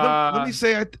 let me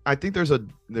say, I think there's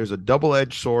a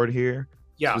double-edged sword here.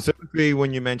 Yeah, specifically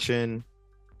when you mention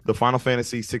the Final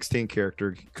Fantasy 16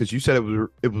 character, because you said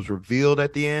it was revealed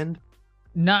at the end.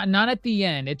 Not at the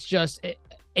end. It's just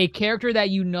a character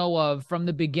that you know of from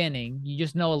the beginning. You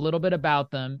just know a little bit about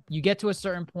them. You get to a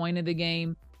certain point in the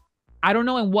game. I don't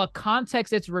know in what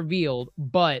context it's revealed,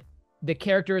 but the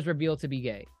character is revealed to be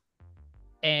gay.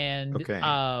 And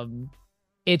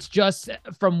It's just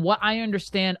from what I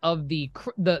understand of the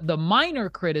minor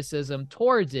criticism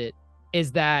towards it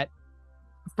is that,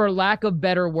 for lack of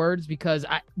better words, because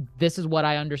this is what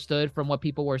I understood from what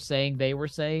people were saying, they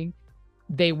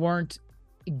weren't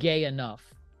gay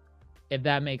enough, if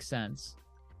that makes sense.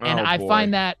 And I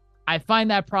find that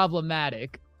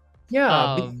problematic.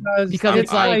 Yeah, because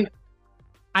it's like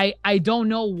I don't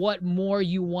know what more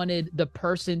you wanted the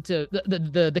person to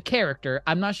the character.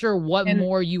 I'm not sure what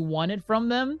more you wanted from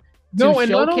them. No,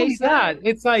 and not only that,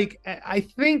 it's like I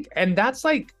think, and that's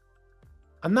like,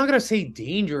 I'm not gonna say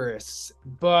dangerous,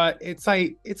 but it's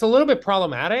like it's a little bit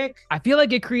problematic. I feel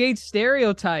like it creates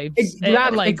stereotypes.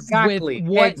 Exactly.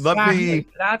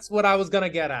 That's what I was gonna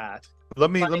get at.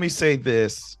 Let me say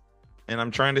this, and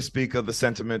I'm trying to speak of the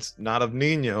sentiments not of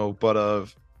Nino but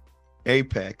of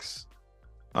Apex.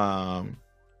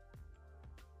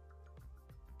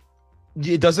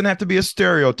 It doesn't have to be a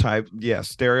stereotype. Yeah,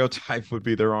 stereotype would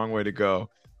be the wrong way to go.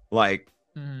 Like,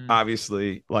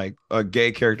 obviously, like a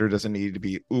gay character doesn't need to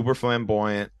be uber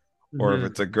flamboyant, or if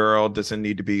it's a girl, doesn't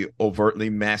need to be overtly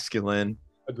masculine.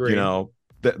 Agreed. You know,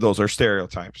 those are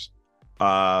stereotypes.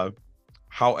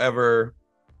 However,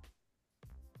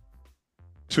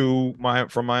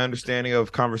 from my understanding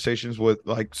of conversations with,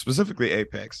 like, specifically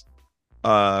Apex,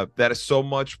 that is so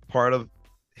much part of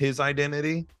his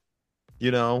identity,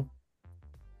 you know,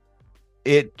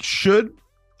 it should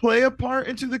play a part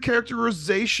into the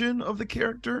characterization of the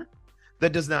character.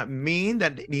 That does not mean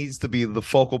that it needs to be the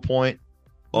focal point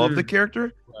of the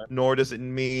character, nor does it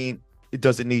mean it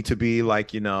doesn't need to be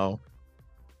like, you know,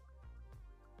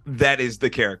 that is the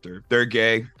character. They're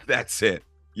gay. That's it,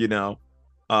 you know.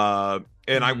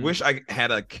 And I wish I had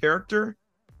a character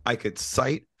I could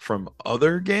cite from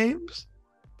other games.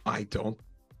 I don't.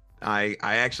 I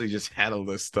actually just had a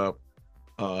list up.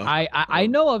 I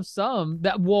know of some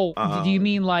that. Well, do you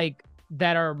mean like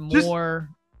that are more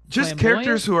just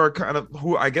characters who are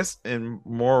who I guess in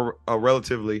more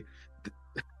relatively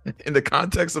in the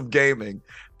context of gaming,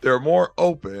 they're more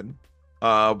open.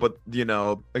 But you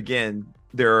know, again,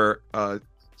 their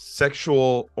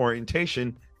sexual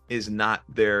orientation is not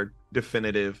their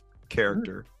definitive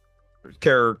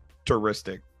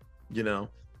characteristic, you know.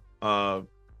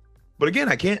 But again,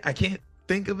 I can't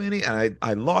think of any.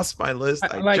 I lost my list.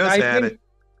 I had it.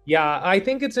 Yeah, I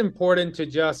think it's important to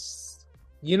just,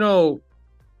 you know,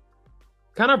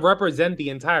 kind of represent the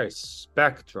entire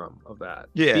spectrum of that.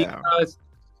 Yeah. Because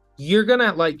you're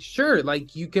gonna, like, sure,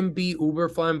 like, you can be uber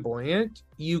flamboyant,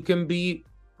 you can be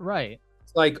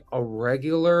like a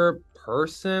regular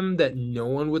person that no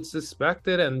one would suspect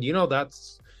it, and you know,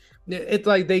 it's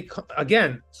like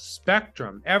again,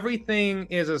 spectrum. Everything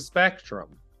is a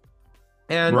spectrum.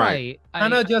 And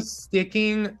kind of just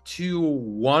sticking to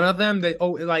one of them,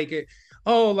 like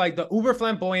the uber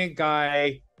flamboyant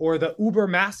guy or the uber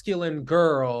masculine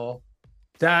girl,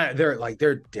 that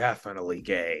they're definitely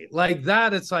gay. Like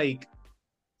that, it's like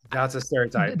that's a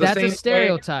stereotype. That's a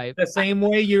stereotype. The same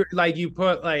way you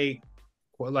put like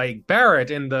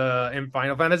Barrett in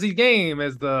Final Fantasy game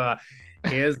is the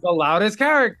loudest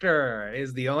character,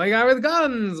 is the only guy with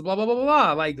guns, blah blah blah blah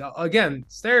blah. Like, again,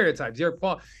 stereotypes. Your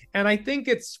fault. And I think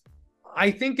it's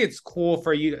cool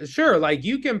for you. Sure, like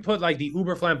you can put like the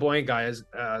uber flamboyant guy as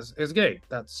gay.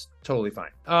 That's totally fine.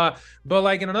 But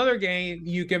like in another game,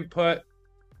 you can put,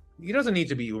 he doesn't need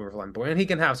to be uber flamboyant. He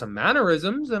can have some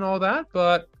mannerisms and all that,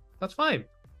 but that's fine.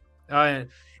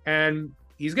 And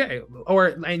he's gay.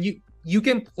 And you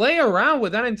can play around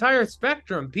with that entire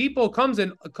spectrum. People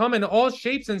come in all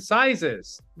shapes and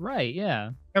sizes. Right, yeah.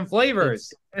 And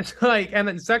flavors. It's like, and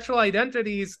then sexual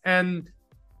identities and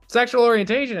sexual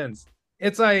orientations.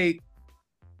 It's like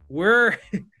we're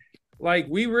like,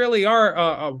 we really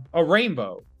are a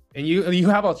rainbow. And you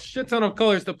have a shit ton of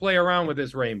colors to play around with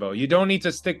this rainbow. You don't need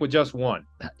to stick with just one.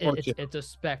 It's a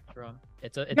spectrum.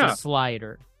 It's a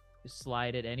slider. You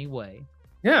slide it any way.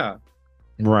 Yeah.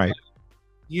 Right.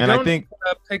 You don't need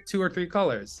to pick 2 or 3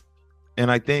 colors.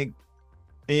 And I think,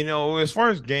 you know, as far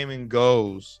as gaming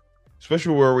goes,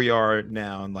 especially where we are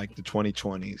now in like the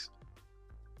 2020s,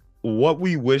 what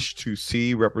we wish to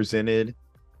see represented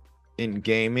in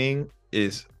gaming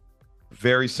is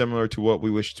very similar to what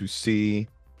we wish to see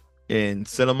in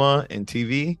cinema and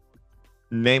TV,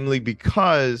 namely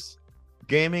because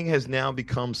gaming has now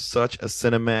become such a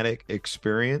cinematic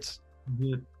experience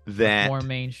that more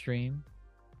mainstream.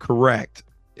 Correct.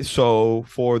 So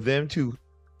for them to,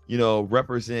 you know,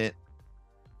 represent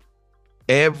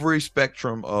every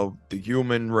spectrum of the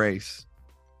human race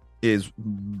is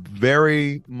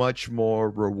very much more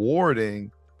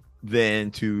rewarding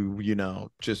than to, you know,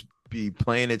 just be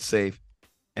playing it safe,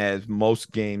 as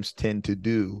most games tend to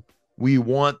do. We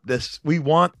want this. We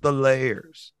want the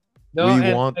layers. No, we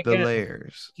and want the again,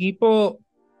 layers. A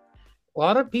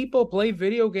lot of people play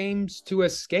video games to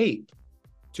escape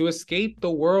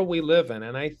the world we live in.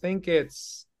 And I think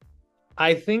it's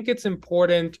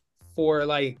important for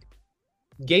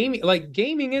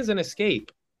gaming is an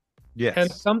escape. Yes.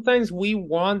 And sometimes we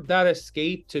want that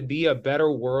escape to be a better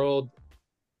world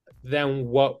than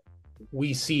what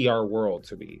we see our world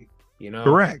to be,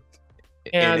 Correct.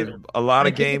 And a lot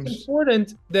of I think games. it's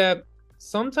important that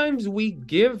sometimes we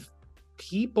give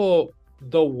people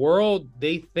the world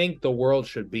they think the world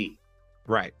should be.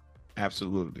 Right.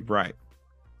 Absolutely. Right.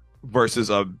 Versus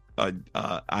a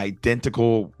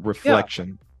identical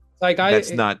reflection. Like I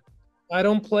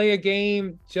don't play a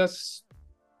game just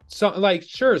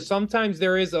sure, sometimes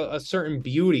there is a certain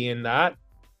beauty in that,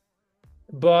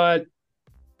 but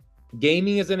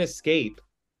gaming is an escape.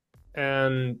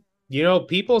 And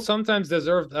people sometimes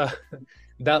deserve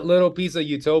that little piece of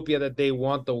utopia that they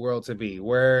want the world to be,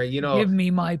 where give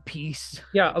me my peace.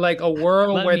 Yeah, like a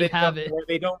world where where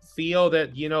they don't feel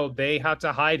that they have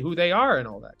to hide who they are and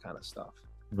all that kind of stuff.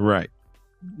 Right.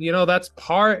 That's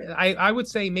part. I would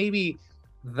say maybe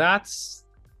that's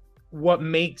what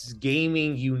makes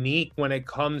gaming unique when it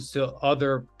comes to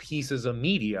other pieces of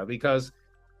media, because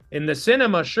in the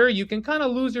cinema, sure, you can kind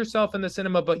of lose yourself in the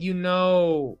cinema, but you're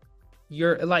not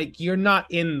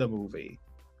in the movie,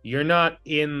 you're not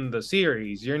in the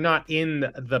series, you're not in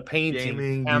the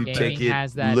painting. Gaming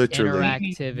has that literally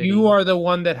interactivity. You are the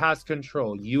one that has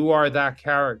control. You are that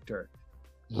character.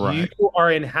 Right. You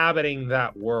are inhabiting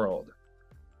that world.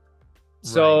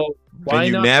 So why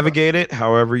you not navigate it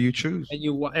however you choose?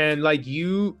 And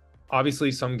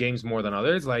obviously some games more than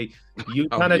others. Like you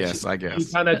kind of I guess you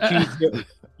kind of choose.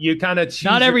 You kind of choose.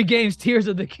 Not every game's Tears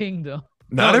of the Kingdom.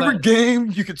 Not every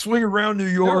game you can swing around New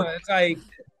York. No, it's like,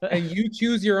 and you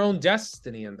choose your own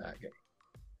destiny in that game.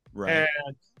 Right.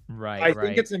 And I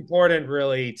think it's important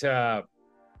really to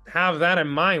have that in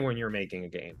mind when you're making a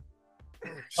game.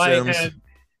 Sims.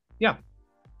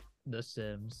 The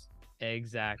Sims.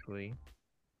 Exactly.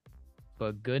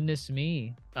 But goodness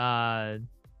me, I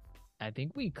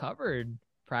think we covered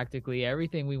practically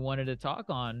everything we wanted to talk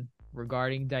on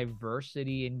regarding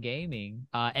diversity in gaming.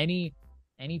 Any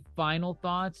final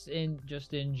thoughts in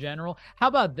general? How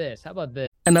about this?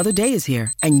 Another day is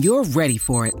here, and you're ready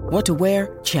for it. What to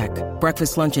wear? Check.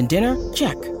 Breakfast, lunch, and dinner?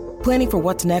 Check. Planning for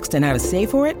what's next and how to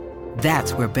save for it?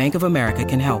 That's where Bank of America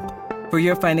can help. For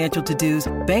your financial to-dos,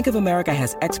 Bank of America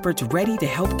has experts ready to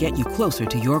help get you closer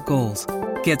to your goals.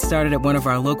 Get started at one of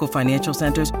our local financial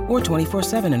centers or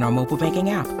 24/7 in our mobile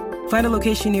banking app. Find a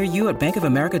location near you at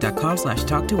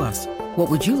bankofamerica.com/talktous.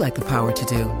 What would you like the power to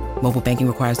do? Mobile banking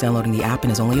requires downloading the app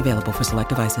and is only available for select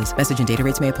devices. Message and data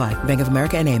rates may apply. Bank of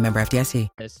America NA, member FDIC.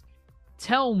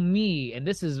 Tell me, and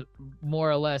this is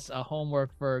more or less a homework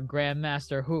for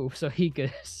Grandmaster Hoop so he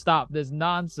could stop this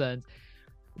nonsense.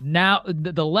 Now,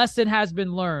 the lesson has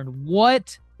been learned.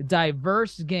 What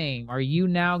diverse game are you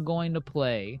now going to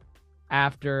play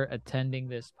after attending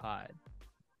this pod?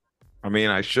 I mean,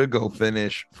 I should go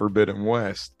finish Forbidden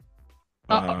West.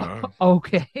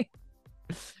 Okay.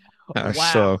 Wow.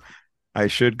 So I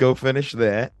should go finish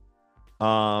that.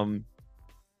 We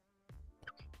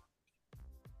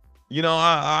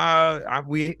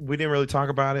didn't really talk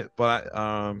about it, but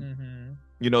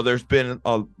there's been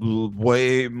a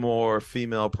way more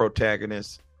female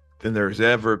protagonists than there's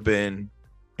ever been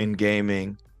in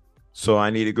gaming. So I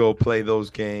need to go play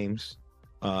those games.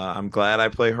 I'm glad I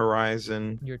play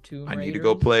Horizon. Your Tomb Raiders? I need to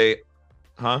go play,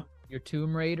 Your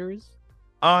Tomb Raiders?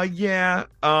 Yeah.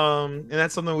 And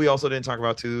that's something we also didn't talk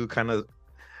about too. Kind of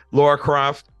Lara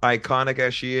Croft, iconic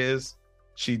as she is,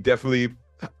 she definitely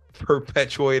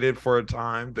perpetuated for a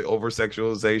time the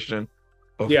over-sexualization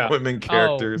of women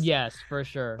characters. Oh, yes, for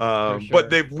sure.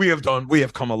 But we have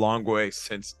come a long way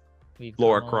since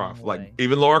Lara Croft. Like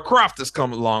even Lara Croft has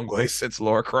come a long way since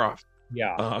Lara Croft.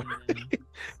 Yeah.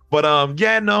 But I'm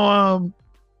just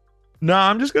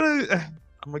gonna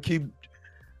keep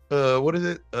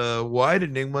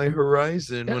widening my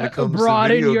horizon when it comes to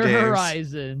video games.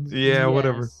 Horizons. Yeah,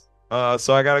 whatever.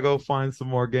 So I gotta go find some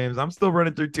more games. I'm still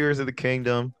running through Tears of the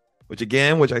Kingdom, which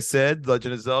I said,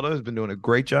 Legend of Zelda has been doing a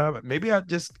great job. Maybe I'll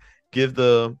just give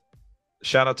the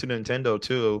shout out to Nintendo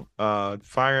too.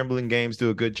 Fire Emblem games do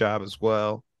a good job as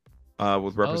well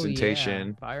with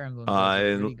representation. Fire Emblem does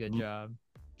a pretty good job.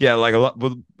 Yeah, like a lot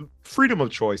with freedom of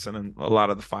choice and a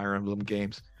lot of the Fire Emblem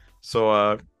games.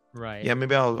 So right. Yeah,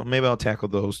 maybe I'll tackle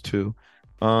those too.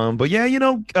 But yeah, I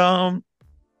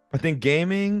think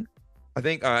gaming, I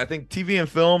think TV and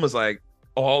film is like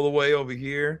all the way over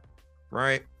here,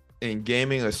 right? And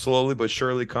gaming is slowly but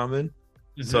surely coming.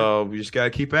 So we just gotta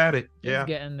keep at it. Yeah. It's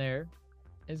getting there.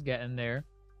 It's getting there.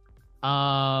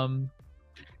 God,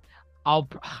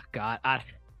 I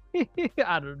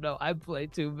don't know. I play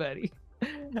too many.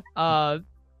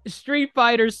 Street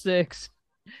Fighter 6.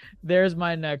 There's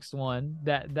my next one.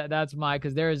 That's my,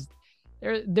 because there's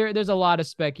a lot of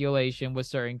speculation with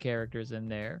certain characters in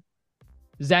there.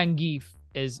 Zangief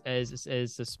is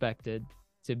suspected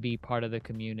to be part of the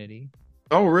community.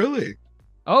 Oh, really?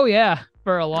 Oh yeah,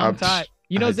 for a long time.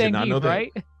 You know Zangief, that.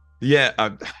 right? Yeah.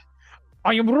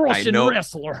 I am a Russian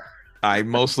wrestler. I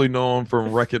mostly know him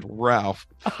from Wreck-It Ralph.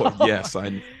 But yes,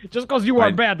 just because you are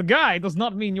a bad guy does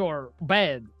not mean you're a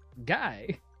bad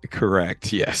guy.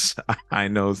 Correct. Yes, I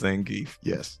know Zangief.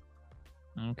 Yes.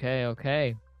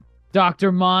 Okay.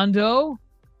 Dr. Mondo.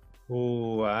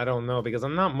 Oh, I don't know, because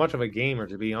I'm not much of a gamer,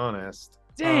 to be honest.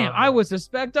 Damn, I would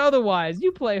suspect otherwise.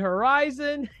 You play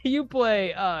Horizon. You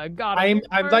play God. I'm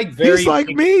like very. He's like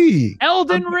me.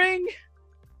 Elden Ring.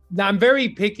 I'm very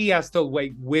picky as to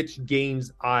which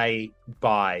games I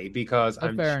buy, because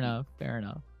I'm fair enough.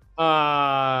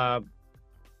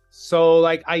 So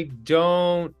like I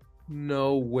don't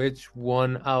know which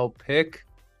one I'll pick,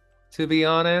 to be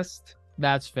honest.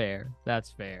 That's fair.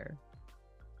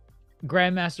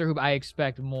 Grandmaster Hoop, I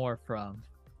expect more from.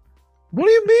 What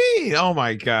do you mean? Oh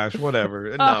my gosh, whatever.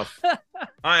 Enough.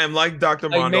 I am like Dr.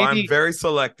 Mondo. I'm very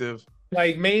selective.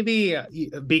 Like maybe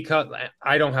because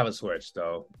I don't have a Switch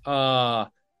though.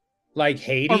 Like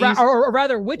Hades, or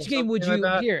rather, which game would you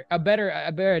a better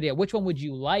idea? Which one would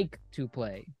you like to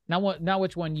play? Not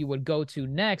which one you would go to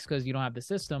next because you don't have the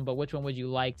system, but which one would you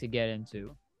like to get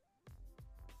into?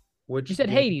 You said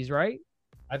Hades, right?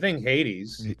 I think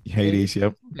Hades. Hades,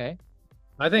 yep. Okay.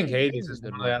 I think Hades is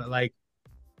good. Like,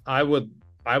 I would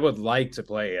like to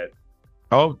play it.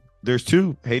 Oh, there's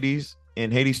two, Hades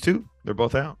and Hades 2. They're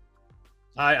both out.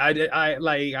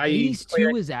 Hades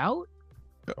 2 is out?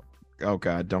 Oh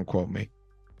God, don't quote me.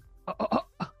 The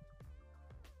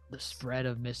spread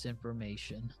of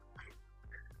misinformation.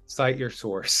 Cite your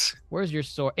source. Where's your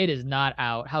source? It is not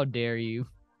out. How dare you?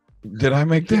 Did I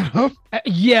make that up?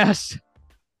 Yes.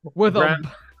 With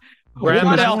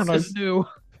what else is new?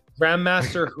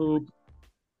 Grandmaster Hoop.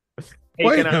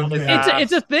 Wait a minute.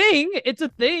 It's a thing. It's a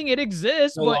thing. It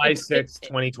exists. July 6th,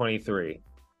 2023.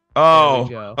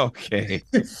 Oh, okay.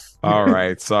 All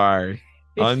right. Sorry.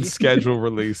 Unscheduled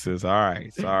releases. All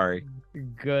right. Sorry.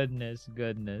 Goodness.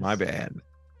 My bad.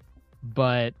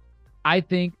 But I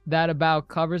think that about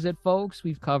covers it, folks.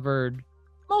 We've covered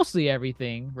mostly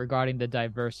everything regarding the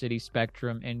diversity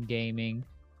spectrum in gaming,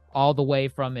 all the way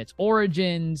from its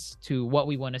origins to what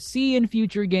we want to see in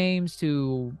future games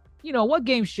to, what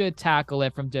games should tackle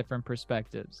it from different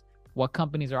perspectives. What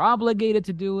companies are obligated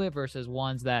to do it versus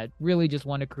ones that really just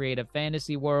want to create a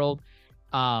fantasy world.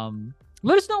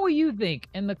 Let us know what you think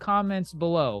in the comments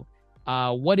below.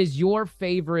 What is your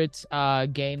favorite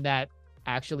game that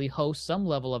actually hosts some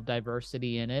level of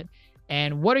diversity in it?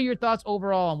 And what are your thoughts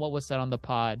overall on what was said on the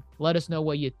pod? Let us know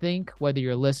what you think, whether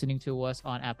you're listening to us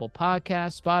on Apple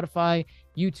Podcasts, Spotify,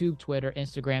 YouTube, Twitter,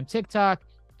 Instagram, TikTok,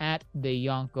 at the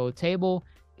Yonko Table.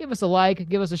 Give us a like,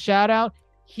 give us a shout out.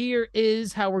 Here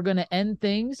is how we're going to end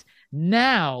things.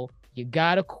 Now, you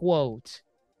got to quote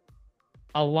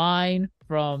a line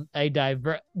from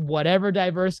whatever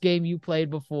diverse game you played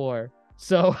before.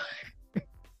 So,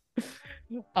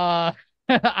 I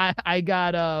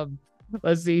got,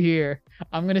 let's see here.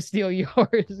 I'm going to steal yours,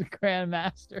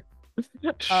 Grandmaster.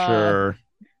 Sure.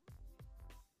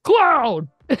 Cloud!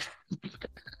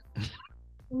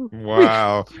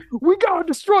 Wow. We gotta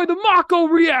destroy the Mako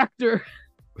reactor.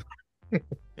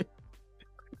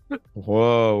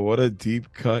 Whoa, what a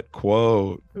deep cut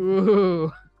quote. Ooh.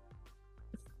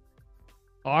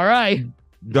 All right.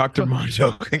 Dr.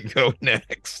 Mondo can go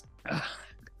next.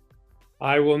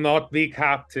 I will not be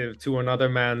captive to another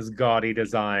man's gaudy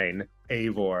design.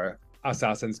 Eivor,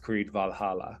 Assassin's Creed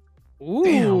Valhalla.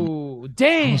 Ooh,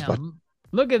 damn.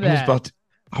 Look at that.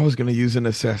 I was gonna use an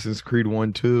Assassin's Creed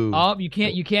 1 too. Oh, you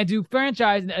can't do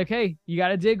franchise. Okay, you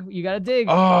gotta dig.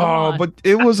 Oh, but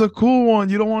it was a cool one.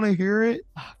 You don't want to hear it?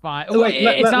 Fine.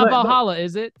 It's not Valhalla,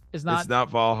 is it? It's not. It's not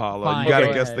Valhalla. Fine, you gotta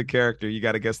go guess ahead. the character. You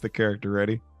gotta guess the character.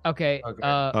 Ready? Okay.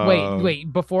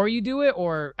 Wait. Before you do it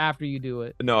or after you do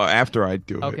it? No, after I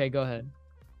do it. Okay, go ahead.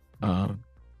 I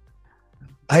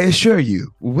assure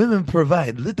you, women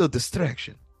provide little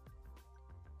distraction.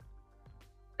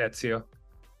 Ezio.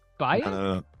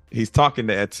 Bayek? He's talking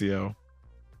to Ezio.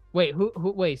 Wait, who?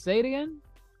 Wait, say it again.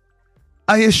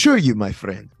 I assure you, my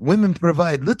friend, women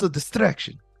provide little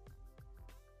distraction.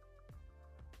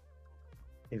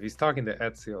 If he's talking to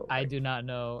Ezio, I do not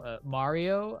know.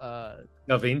 Mario?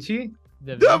 Da Vinci?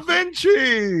 Da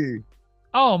Vinci.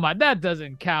 Oh my, that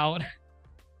doesn't count.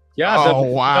 Yeah. Oh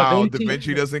wow, Da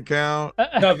Vinci doesn't count.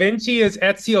 Da Vinci is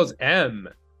Ezio's M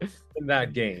in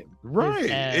that game. Right,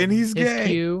 and he's gay.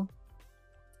 Q.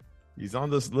 He's on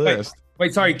this list.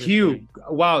 Wait, sorry, Q.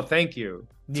 Wow, thank you.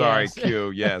 Sorry, Yes.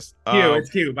 Q. Yes. Q, it's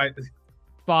Q.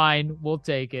 Fine, we'll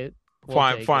take it.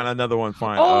 Fine, another one.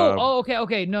 Fine.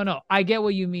 Okay. No. I get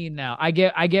what you mean now. I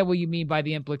get what you mean by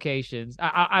the implications.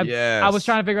 I Yes. was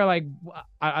trying to figure out like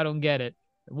I don't get it.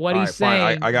 What All he's right, fine.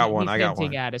 saying. I got one. He's I got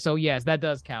hinting one. at it. So yes, that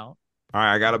does count. All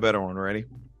right, I got a better one. Ready?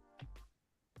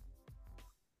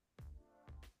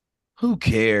 Who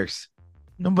cares?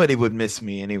 Nobody would miss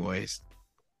me anyways.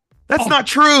 That's not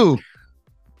true.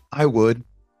 I would.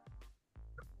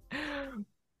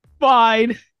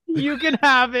 Fine, you can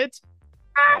have it.